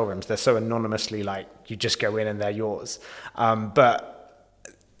love hotel rooms. They're so anonymously, like, you just go in and they're yours. But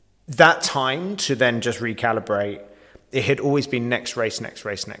that time to then just recalibrate, it had always been next race.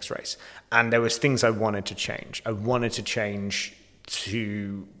 And there was things I wanted to change. I wanted to change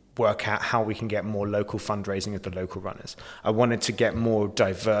to work out how we can get more local fundraising of the local runners. I wanted to get more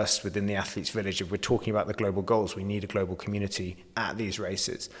diverse within the athletes' village. If we're talking about the global goals, we need a global community at these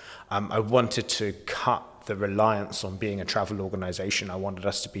races. I wanted to cut the reliance on being a travel organization. I wanted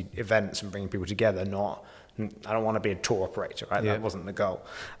us to be events and bringing people together, I don't want to be a tour operator, right? Yeah. That wasn't the goal.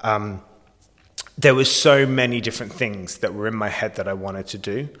 There was so many different things that were in my head that I wanted to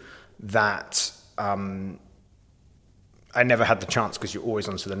do that I never had the chance, because you're always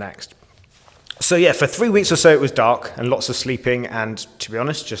on to the next. So for 3 weeks or so it was dark and lots of sleeping, and to be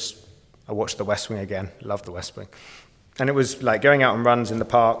honest, I watched The West Wing again. Love The West Wing. And it was like going out on runs in the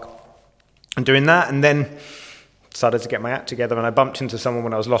park and doing that, and then started to get my act together, and I bumped into someone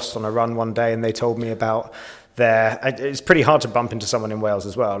when I was lost on a run one day, and they told me about it's pretty hard to bump into someone in Wales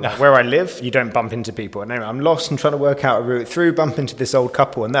as well. Like where I live, you don't bump into people. And anyway, I'm lost and trying to work out a route through, bump into this old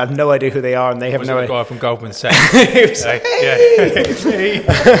couple, and I have no idea who they are, and they have no idea. The guy from Goldman Sachs. It's like, it's me.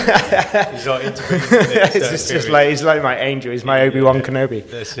 He's like integrating. He's like my angel. He's my Obi-Wan Kenobi.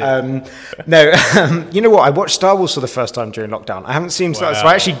 That's it. You know what? I watched Star Wars for the first time during lockdown. I haven't seen Star Wars, so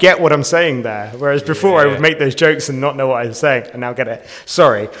I actually get what I'm saying there. Whereas before I would make those jokes and not know what I was saying, and now get it.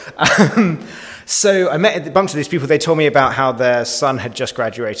 Sorry. So I bumped into these people. They told me about how their son had just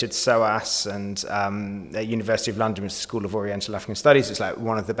graduated SOAS, and at University of London, it's the School of Oriental African Studies. It's like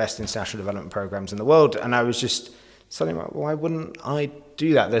one of the best international development programs in the world. And I was just suddenly like, why wouldn't I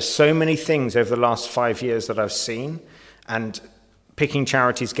do that? There's so many things over the last 5 years that I've seen, and picking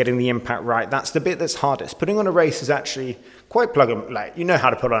charities, getting the impact right, that's the bit that's hardest. Putting on a race is actually quite plug and like, you know how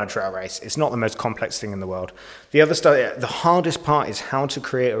to put on a trail race. It's not the most complex thing in the world. The other stuff, the hardest part is how to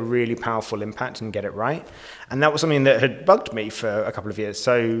create a really powerful impact and get it right. And that was something that had bugged me for a couple of years.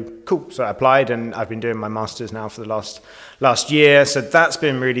 So cool. So I applied, and I've been doing my master's now for the last year. So that's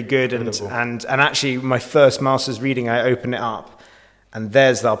been really good. And actually my first master's reading, I opened it up, and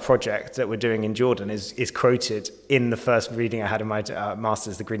there's our project that we're doing in Jordan is quoted in the first reading I had in my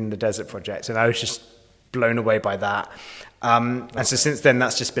master's, the Green in the Desert project. And I was just blown away by that. And so since then,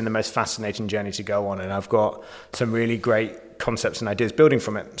 that's just been the most fascinating journey to go on. And I've got some really great concepts and ideas building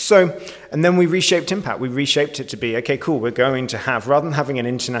from it. So, and then we reshaped Impact. We reshaped it to be, okay, cool, we're going to have, rather than having an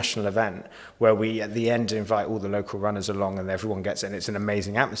international event where we at the end invite all the local runners along and everyone gets it and it's an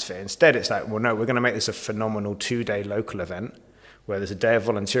amazing atmosphere. Instead, it's like, well, no, we're going to make this a phenomenal 2-day local event where there's a day of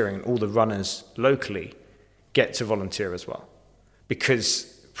volunteering and all the runners locally get to volunteer as well. Because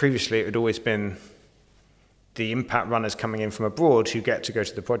previously it had always been the impact runners coming in from abroad who get to go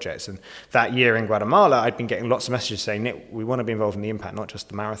to the projects. And that year in Guatemala, I'd been getting lots of messages saying, Nick, we want to be involved in the impact, not just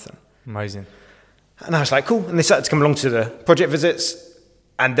the marathon. Amazing. And I was like, cool. And they started to come along to the project visits.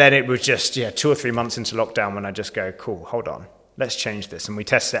 And then it was just, 2 or 3 months into lockdown when I just go, cool, hold on, let's change this. And we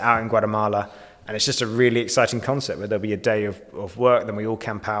tested it out in Guatemala. And it's just a really exciting concept where there'll be a day of work, then we all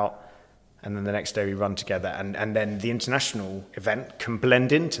camp out, and then the next day we run together. And then the international event can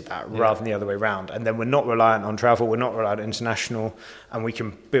blend into that rather than the other way around. And then we're not reliant on travel, we're not reliant on international, and we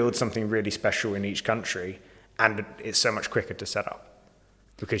can build something really special in each country. And it's so much quicker to set up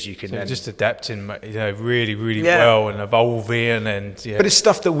because you can so then just adapting, really well and evolving and But it's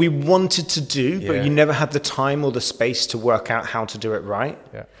stuff that we wanted to do, but you never had the time or the space to work out how to do it right.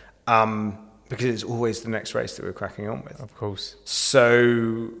 Yeah. Because it's always the next race that we're cracking on with. Of course.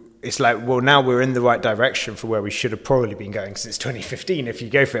 So it's like, well, now we're in the right direction for where we should have probably been going since 2015 if you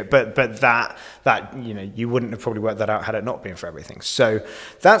go for it. But that you wouldn't have probably worked that out had it not been for everything. So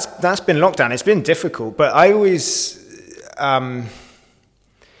that's been lockdown. It's been difficult, but I always, all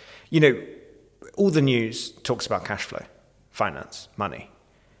the news talks about cash flow, finance, money.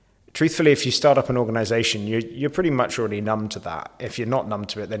 Truthfully, if you start up an organization, you're pretty much already numb to that. If you're not numb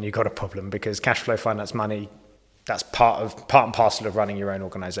to it, then you've got a problem because cash flow, finance, money, that's part and parcel of running your own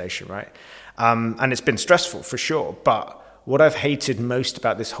organization, right? And it's been stressful for sure. But what I've hated most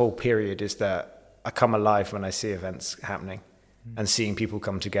about this whole period is that I come alive when I see events happening and seeing people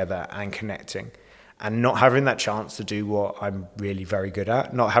come together and connecting and not having that chance to do what I'm really very good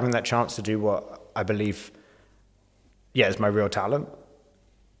at, not having that chance to do what I believe, is my real talent.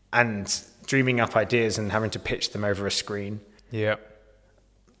 And dreaming up ideas and having to pitch them over a screen. Yeah.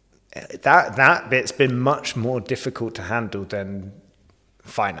 That bit's been much more difficult to handle than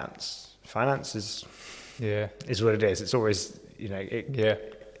finance. Finance is what it is. It's always, there's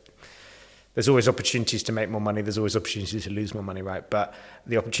always opportunities to make more money. There's always opportunities to lose more money, right? But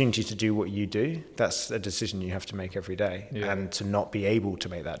the opportunity to do what you do, that's a decision you have to make every day. Yeah. And to not be able to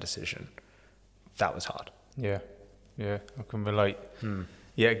make that decision, that was hard. Yeah, I can relate.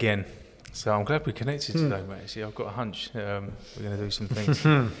 Yet again. So I'm glad we connected today, mate. Actually, I've got a hunch we're going to do some things.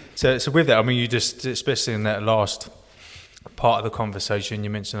 So with that, I mean, you just, especially in that last part of the conversation, you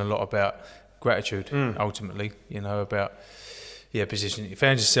mentioned a lot about gratitude, ultimately, about, position you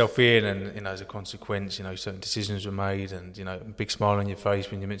found yourself in and, as a consequence, certain decisions were made and, a big smile on your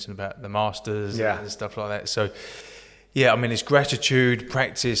face when you mentioned about the masters and stuff like that. So, I mean, is gratitude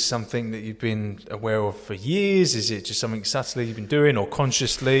practice something that you've been aware of for years? Is it just something subtly you've been doing or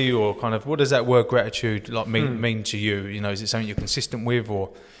consciously or kind of, what does that word gratitude mean to you? Is it something you're consistent with or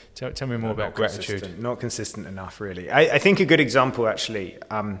tell me more about gratitude? Not consistent enough, really. I think a good example, actually,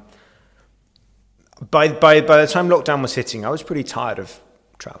 by the time lockdown was hitting, I was pretty tired of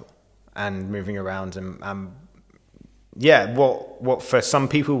travel and moving around and what for some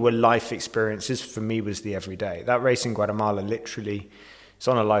people were life experiences, for me was the everyday. That race in Guatemala, literally, it's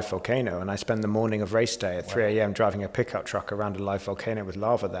on a live volcano, and I spend the morning of race day at 3 a.m. driving a pickup truck around a live volcano with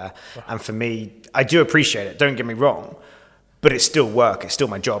lava there. Wow. And for me, I do appreciate it, don't get me wrong, but it's still work, it's still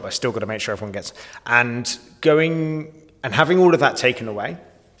my job, I still got to make sure everyone gets... And going and having all of that taken away,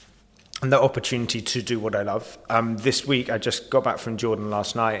 and the opportunity to do what I love. This week, I just got back from Jordan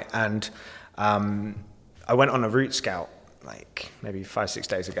last night, and... I went on a route scout like maybe 5-6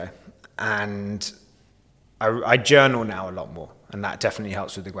 days ago, and I journal now a lot more, and that definitely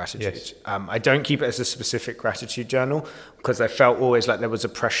helps with the gratitude. Yes. I don't keep it as a specific gratitude journal because I felt always like there was a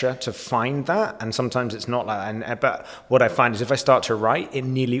pressure to find that, and sometimes it's not like that. But what I find is if I start to write, it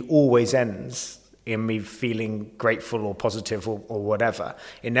nearly always ends in me feeling grateful or positive or whatever.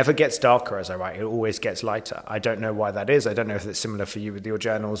 It never gets darker as I write. It always gets lighter. I don't know why that is. I don't know if it's similar for you with your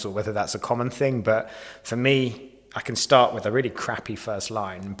journals or whether that's a common thing. But for me, I can start with a really crappy first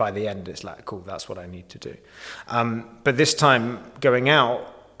line. And by the end, it's like, cool, that's what I need to do. But this time going out,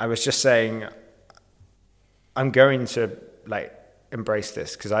 I was just saying, I'm going to like embrace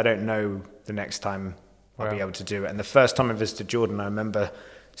this because I don't know the next time I'll be able to do it. And the first time I visited Jordan, I remember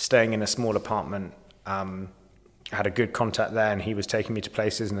staying in a small apartment. I had a good contact there and he was taking me to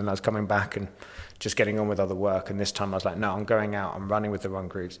places, and then I was coming back and just getting on with other work. And this time I was like, no, I'm going out. I'm running with the run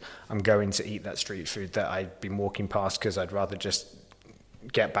groups. I'm going to eat that street food that I'd been walking past because I'd rather just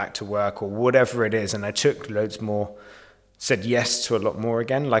get back to work or whatever it is. And I took loads more, said yes to a lot more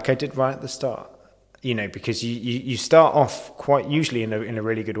again, like I did right at the start. You know, because you start off quite usually in a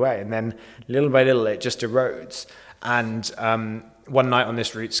really good way, and then little by little it just erodes. And one night on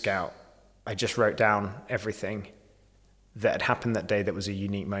this route scout, I just wrote down everything that had happened that day that was a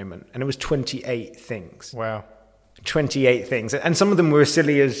unique moment. And it was 28 things. Wow. 28 things. And some of them were as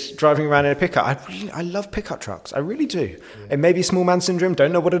silly as driving around in a pickup. I love pickup trucks. I really do. Yeah. It may be small man syndrome.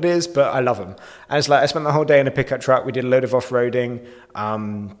 Don't know what it is, but I love them. And it's like I spent the whole day in a pickup truck. We did a load of off-roading.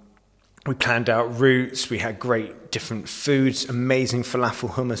 We planned out routes, we had great different foods, amazing falafel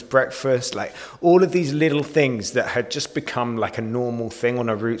hummus breakfast, like all of these little things that had just become like a normal thing on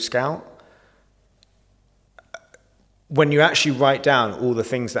a route scout. When you actually write down all the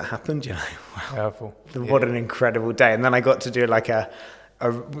things that happened, you're like, wow, what an incredible day. And then I got to do like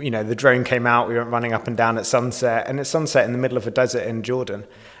the drone came out, we went running up and down at sunset, and it's sunset in the middle of a desert in Jordan.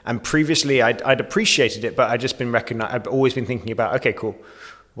 And previously I'd appreciated it, but I'd always been thinking about, okay, cool.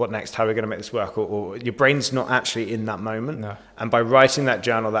 What next? How are we going to make this work? Or your brain's not actually in that moment. No. And by writing that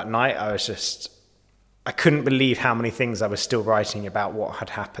journal that night, I couldn't believe how many things I was still writing about what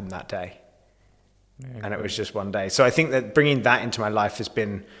had happened that day. Yeah, and it was just one day. So I think that bringing that into my life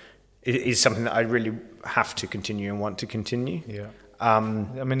is something that I really have to continue and want to continue. Yeah. I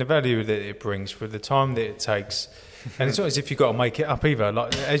mean, the value that it brings for the time that it takes. And it's not as if you've got to make it up either.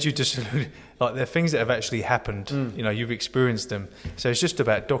 Like, as you just alluded, like, they're things that have actually happened. You know, you've experienced them. So it's just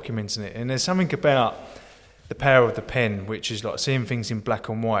about documenting it. And there's something about the power of the pen, which is like seeing things in black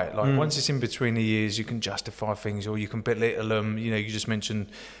and white. Like once it's in between the years, you can justify things or you can belittle them. You know, you just mentioned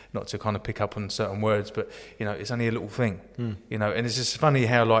not to kind of pick up on certain words, but, you know, it's only a little thing. You know, and it's just funny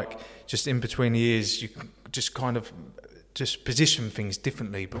how, like, just in between the years, you can just kind of just position things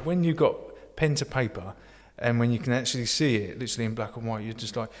differently. But when you got pen to paper, and when you can actually see it literally in black and white, you're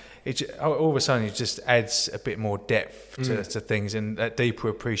just like, all of a sudden it just adds a bit more depth to things and that deeper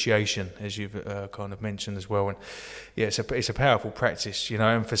appreciation, as you've kind of mentioned as well. And yeah, it's a powerful practice, you know,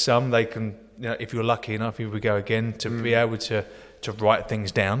 and for some they can, you know, if you're lucky enough, here we go again, to be able to write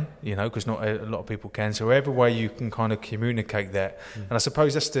things down, you know, because not a lot of people can. So every way you can kind of communicate that. And I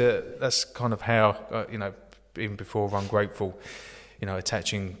suppose that's kind of how, you know, even before Run Grateful, you know,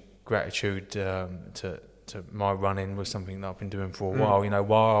 attaching gratitude to my running was something that I've been doing for a while. You know,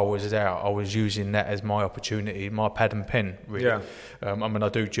 while I was out, I was using that as my opportunity, my pad and pen, really. Yeah. I mean, I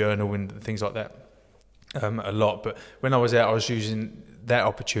do journal and things like that a lot, but when I was out, I was using that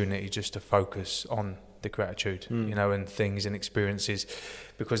opportunity just to focus on the gratitude, you know, and things and experiences,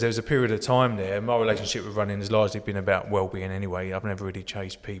 because there was a period of time there. My relationship with running has largely been about well-being anyway. I've never really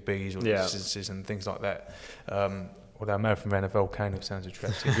chased PBs or distances and things like that. Although a marathon ran a volcano sounds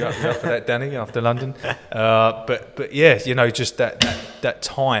attractive. You up for that, Danny, after London? But yeah, you know, just that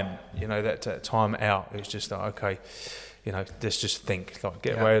time, you know, that time out. It's just like, okay, you know, let's just think, like,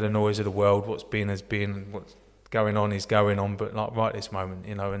 get away with the noise of the world. What's been has been, and what's going on is going on. But like right this moment,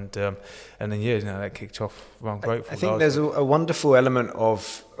 you know, and then yeah, you know, that kicked off Run Grateful. I think there's a wonderful element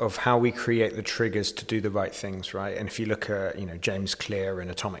of how we create the triggers to do the right things, right? And if you look at, you know, James Clear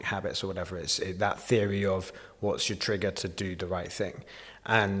and Atomic Habits or whatever, it's that theory of what's your trigger to do the right thing.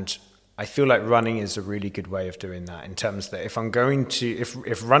 And I feel like running is a really good way of doing that, in terms that if I'm going to,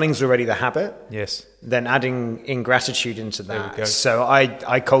 if running's already the habit, yes, then adding in gratitude into that. So it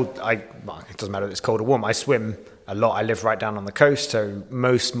doesn't matter if it's cold or warm, I swim a lot. I live right down on the coast, so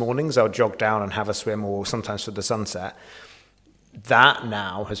most mornings I'll jog down and have a swim, or sometimes for the sunset. That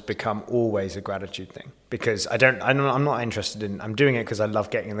now has become always a gratitude thing, because I'm not interested in, I'm doing it because I love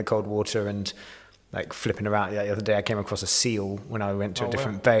getting in the cold water and like flipping around. Yeah, the other day I came across a seal when I went to a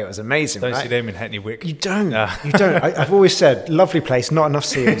different bay. It was amazing. Don't see them in Hackney Wick. You don't. You don't. I've always said, lovely place, not enough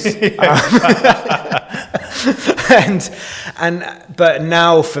seals. But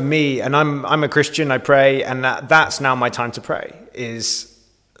now for me, and I'm a Christian, I pray, and that's now my time to pray, is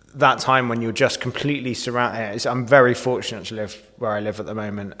that time when you're just completely surrounded. I'm very fortunate to live where I live at the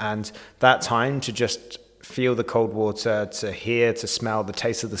moment. And that time to just feel the cold water, to hear, to smell, the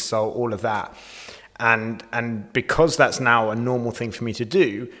taste of the salt, all of that. And because that's now a normal thing for me to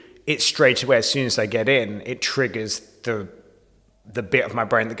do, it straight away, as soon as I get in, it triggers the bit of my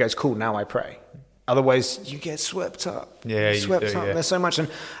brain that goes, cool, now I pray. Otherwise, you get swept up. Yeah, swept you do, up. yeah. There's so much.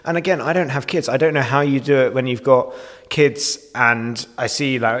 And again, I don't have kids. I don't know how you do it when you've got kids. And I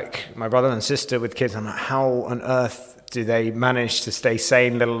see like my brother and sister with kids. I'm like, how on earth do they manage to stay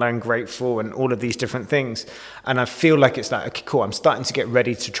sane, let alone grateful, and all of these different things? And I feel like it's like, okay, cool, I'm starting to get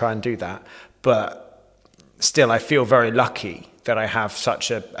ready to try and do that. But still, I feel very lucky that I have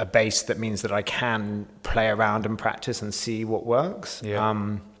such a base that means that I can play around and practice and see what works.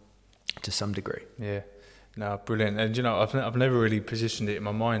 Yeah. To some degree. Yeah, no, brilliant. And you know, I've never really positioned it in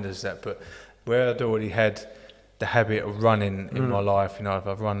my mind as that, but where I'd already had the habit of running in my life, you know,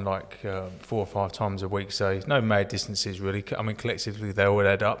 I've run like 4 or 5 times a week, so no mad distances really. I mean, collectively they all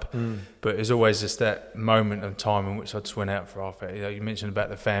add up, but there's always just that moment of time in which I just went out for half hour. You know, you mentioned about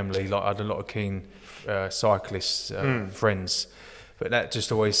the family, like I had a lot of keen cyclists, friends, but that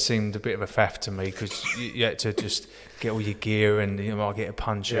just always seemed a bit of a faff to me because you had to just get all your gear and you might get a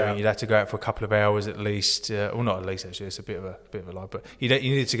puncher and you'd have to go out for a couple of hours at least, well not at least actually, it's a bit of a lie, but you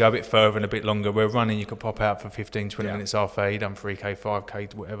need to go a bit further and a bit longer. Where running you could pop out for 15-20 minutes half hour, you done 3k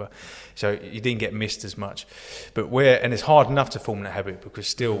 5k whatever, so you didn't get missed as much. But and it's hard enough to form that habit because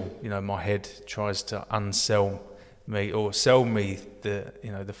still, you know, my head tries to unsell me or sell me the,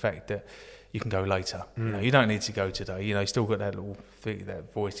 you know, the fact that you can go later. You know, you don't need to go today. You know, you still got that little thing,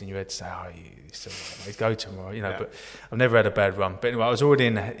 that voice in your head to say, "Oh, you still need to go tomorrow." You know, but I've never had a bad run. But anyway, I was already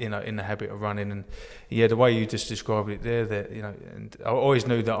in the habit of running, and the way you just described it there, that you know, and I always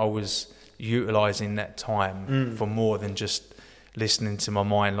knew that I was utilising that time for more than just listening to my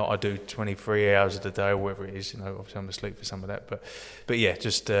mind like I do 23 hours of the day or whatever it is. You know, obviously I'm asleep for some of that, but yeah,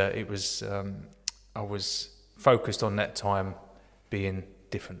 just it was I was focused on that time being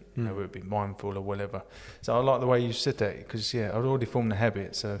different, you know, would be mindful or whatever. So I like the way you said that because I'd already formed the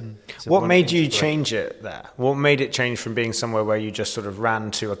habit. So what made you change it there? What made it change from being somewhere where you just sort of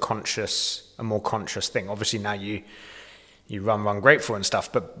ran to a more conscious thing? Obviously now you run Grateful and stuff,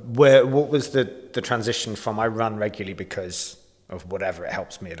 but what was the transition from I run regularly because of whatever, it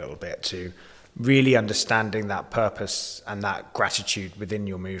helps me a little bit, to really understanding that purpose and that gratitude within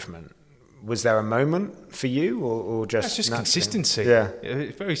your movement? Was there a moment for you, or just? It's just consistency. Yeah,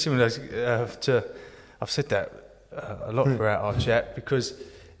 it's very similar to. I've said that a lot throughout our chat because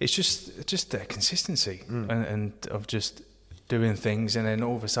it's just that consistency and of just doing things, and then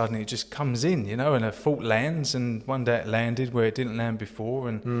all of a sudden it just comes in, you know, and a thought lands, and one day it landed where it didn't land before,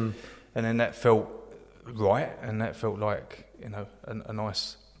 and then that felt right, and that felt like, you know, a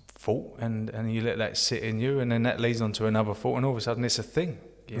nice thought, and you let that sit in you, and then that leads on to another thought, and all of a sudden it's a thing.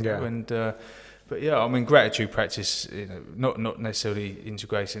 You know, and but I mean, gratitude practice, you know, not necessarily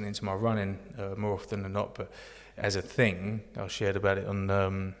integrating into my running more often than not, but as a thing, I shared about it on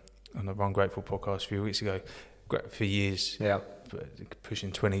the Run Grateful podcast a few weeks ago. For years,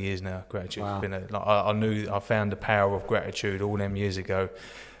 pushing 20 years now, gratitude has been I found the power of gratitude all them years ago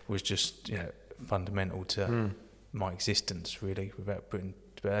was just fundamental to my existence, really, without putting.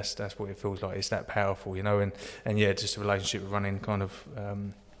 But that's what it feels like. It's that powerful, you know, and just a relationship with running kind of,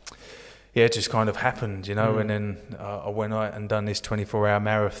 it just kind of happened, you know. And then I went out and done this 24-hour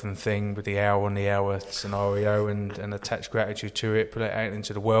marathon thing with the hour on the hour scenario, and attached gratitude to it, put it out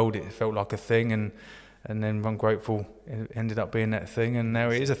into the world. It felt like a thing, and then Run Grateful ended up being that thing, and now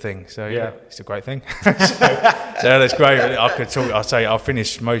it is a thing. So it's a great thing. so that's great. I could talk. I'll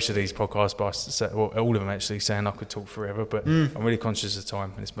finish most of these podcasts by all of them actually saying I could talk forever, but I'm really conscious of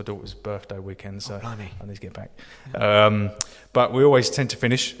time, and it's my daughter's birthday weekend, so I need to get back. But we always tend to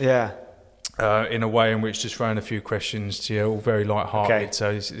finish. In a way in which just throwing a few questions to you, all very light-hearted. Okay.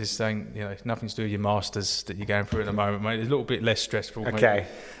 So this thing, you know, nothing to do with your masters that you're going through at the moment, mate. It's a little bit less stressful. Okay.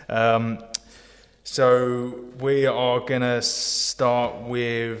 Maybe. So we are going to start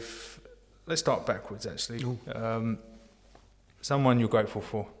with, let's start backwards actually. Someone you're grateful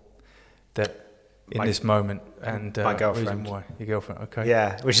for that in this moment, and my girlfriend. Reason why. Your girlfriend, okay.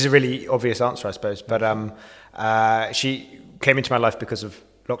 Yeah, which is a really obvious answer, I suppose. But she came into my life because of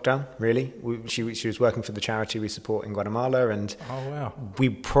lockdown, really. She was working for the charity we support in Guatemala, and we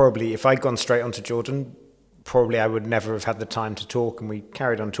probably, if I'd gone straight onto Jordan, probably I would never have had the time to talk, and we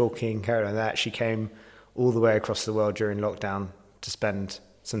carried on talking, carried on that. She came all the way across the world during lockdown to spend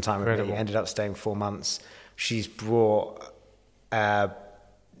some time with me. Ended up staying 4 months. She's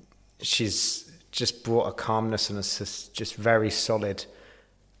just brought a calmness and a just very solid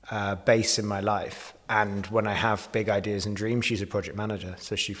base in my life. And when I have big ideas and dreams, she's a project manager.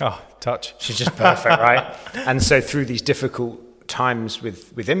 So she's just perfect, right? And so through these difficult times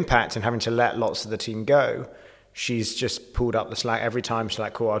with Impact and having to let lots of the team go, she's just pulled up the slack every time. She's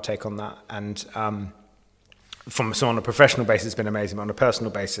like, cool, I'll take on that. And so on a professional basis, it's been amazing. But on a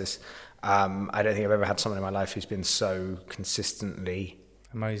personal basis, I don't think I've ever had someone in my life who's been so consistently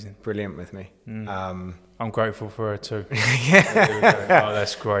amazing, brilliant with me. I'm grateful for her too. Yeah. Oh,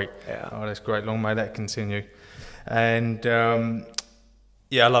 that's great. Yeah. Oh, that's great. Long may that continue. And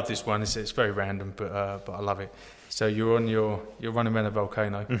I love this one. It's very random, but I love it. So you're running around a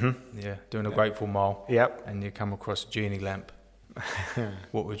volcano. Yeah, doing a grateful mile. Yep. And you come across a genie lamp.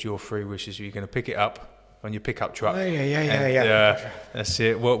 What would your 3 wishes? Are you going to pick it up on your pickup truck? Oh, yeah. That's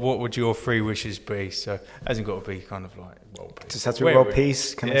it. What would your 3 wishes be? So it hasn't got to be kind of like world peace. Just have to be world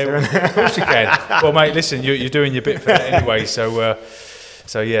peace. Of course you can. Well, mate, listen, you're doing your bit for that anyway.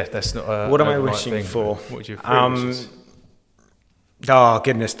 So yeah, that's not. What am I wishing for? What would your 3 wishes? Oh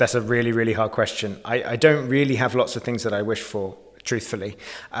goodness, that's a really, really hard question. I don't really have lots of things that I wish for, truthfully.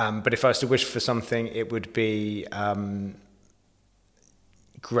 But if I was to wish for something, it would be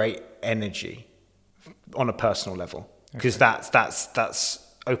great energy on a personal level, because that's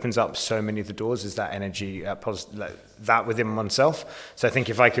opens up so many of the doors, is that energy, that within oneself. So I think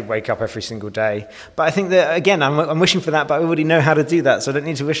if I could wake up every single day, but I think that again, I'm wishing for that, but I already know how to do that, so I don't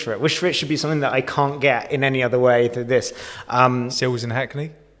need to wish for it. Wish for it should be something that I can't get in any other way through this. Seals in Hackney?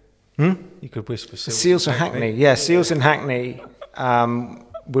 You could wish for Seals in Hackney. Yeah, Seals in Hackney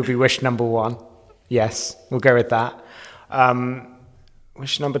would be wish number 1. Yes, we'll go with that.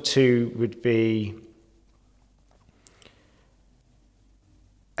 Wish number 2 would be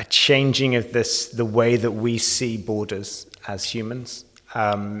a changing of the way that we see borders as humans.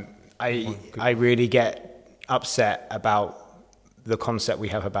 I really get upset about the concept we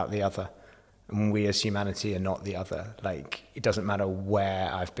have about the other, and we as humanity are not the other. Like, it doesn't matter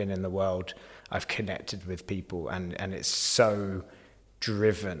where I've been in the world, I've connected with people, and it's so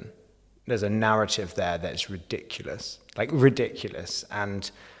driven. There's a narrative there that's ridiculous.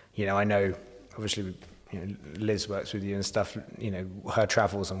 And I know obviously Liz works with you and stuff, her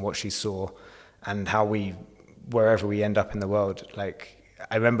travels and what she saw and how wherever we end up in the world. Like,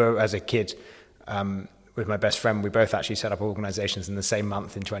 I remember as a kid, with my best friend, we both actually set up organizations in the same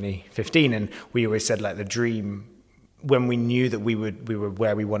month in 2015. And we always said, like, the dream, when we knew that we were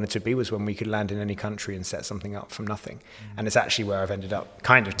where we wanted to be, was when we could land in any country and set something up from nothing. And it's actually where I've ended up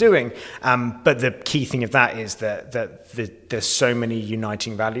kind of doing. But the key thing of that is that there's so many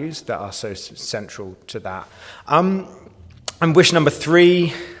uniting values that are so central to that. And wish number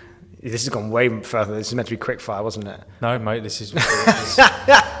 3, this has gone way further. This is meant to be quick fire, wasn't it? No, mate, this is no,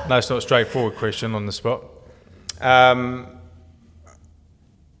 it's not a straightforward question on the spot.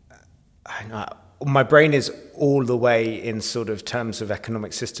 My brain is all the way in sort of terms of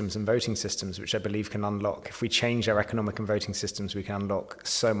economic systems and voting systems, which I believe can unlock. If we change our economic and voting systems, we can unlock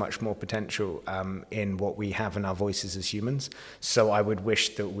so much more potential in what we have in our voices as humans. So I would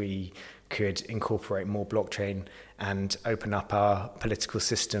wish that we could incorporate more blockchain and open up our political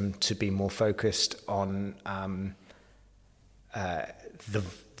system to be more focused on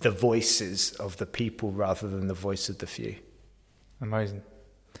the voices of the people rather than the voice of the few. Amazing.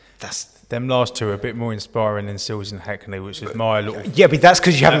 Them last 2 are a bit more inspiring than Seals in Hackney, which is my little... Yeah, but that's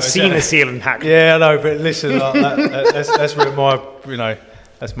because you haven't seen a seal in Hackney. Yeah, I know, but listen, that's where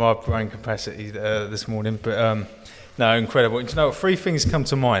that's my brain capacity this morning. But no, incredible. You know, 3 things come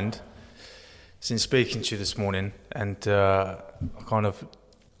to mind since speaking to you this morning, and I kind of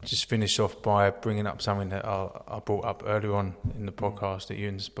just finish off by bringing up something that I brought up earlier on in the podcast that you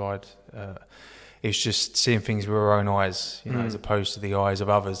inspired. It's just seeing things with our own eyes, as opposed to the eyes of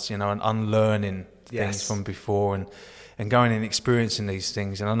others, and unlearning things from before and going and experiencing these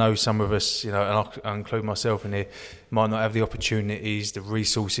things. And I know some of us, and I include myself in here, might not have the opportunities, the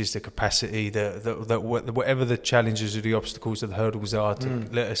resources, the capacity, whatever the challenges or the obstacles or the hurdles are to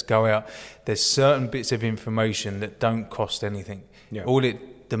let us go out. There's certain bits of information that don't cost anything. Yeah. All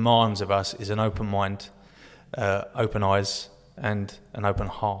it demands of us is an open mind, open eyes, and an open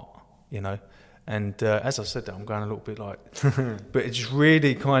heart, And as I said that, I'm going a little bit like... but it's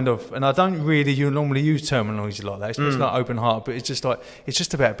really kind of... And I don't really normally use terminology like that. It's not open heart, but it's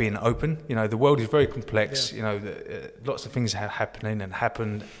just about being open. The world is very complex. Yeah. Lots of things are happening and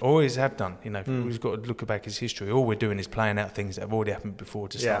happened, always have done. We've got to look back at history. All we're doing is playing out things that have already happened before,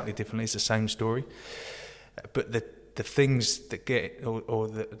 just slightly differently. It's the same story. But the things that get... or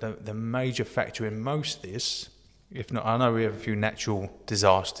the major factor in most of this... If not, I know we have a few natural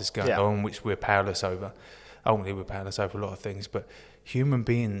disasters going on, which we're powerless over. Only we're powerless over a lot of things, but human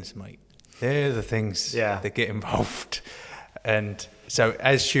beings, mate, They're the things that get involved. And so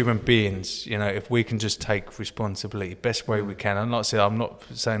as human beings, you know, if we can just take responsibility best way we can, I'm not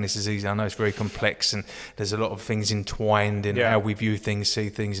saying this is easy. I know it's very complex and there's a lot of things entwined in how we view things, see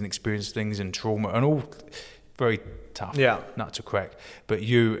things and experience things, and trauma and all very tough nut to crack. But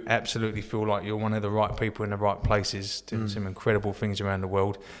you absolutely feel like you're one of the right people in the right places, doing some incredible things around the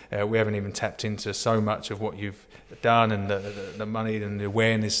world. We haven't even tapped into so much of what you've done and the money and the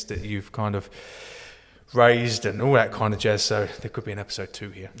awareness that you've kind of raised and all that kind of jazz, so there could be an episode 2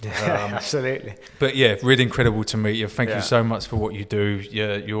 here. Absolutely. But yeah, really incredible to meet you. Thank you so much for what you do.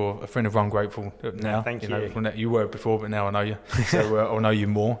 You're a friend of Run Grateful now. Thank you. Know, you were before, but now I know you. So I'll know you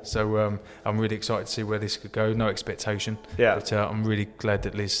more. So I'm really excited to see where this could go. No expectation. But I'm really glad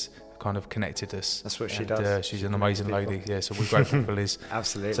that Liz kind of connected us. That's what she does. She's an amazing lady. Yeah, so we're grateful for Liz.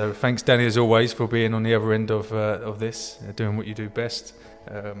 Absolutely. So thanks, Danny, as always, for being on the other end of this, doing what you do best.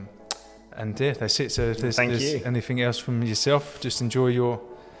 And that's it. So if there's anything else from yourself, just enjoy your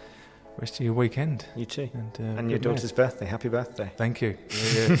rest of your weekend. You too. And your daughter's birthday. Happy birthday. Thank you.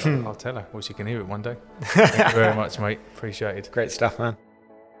 I'll tell her. Well, she can hear it one day. Thank you very much, mate. Appreciate it. Great stuff, man.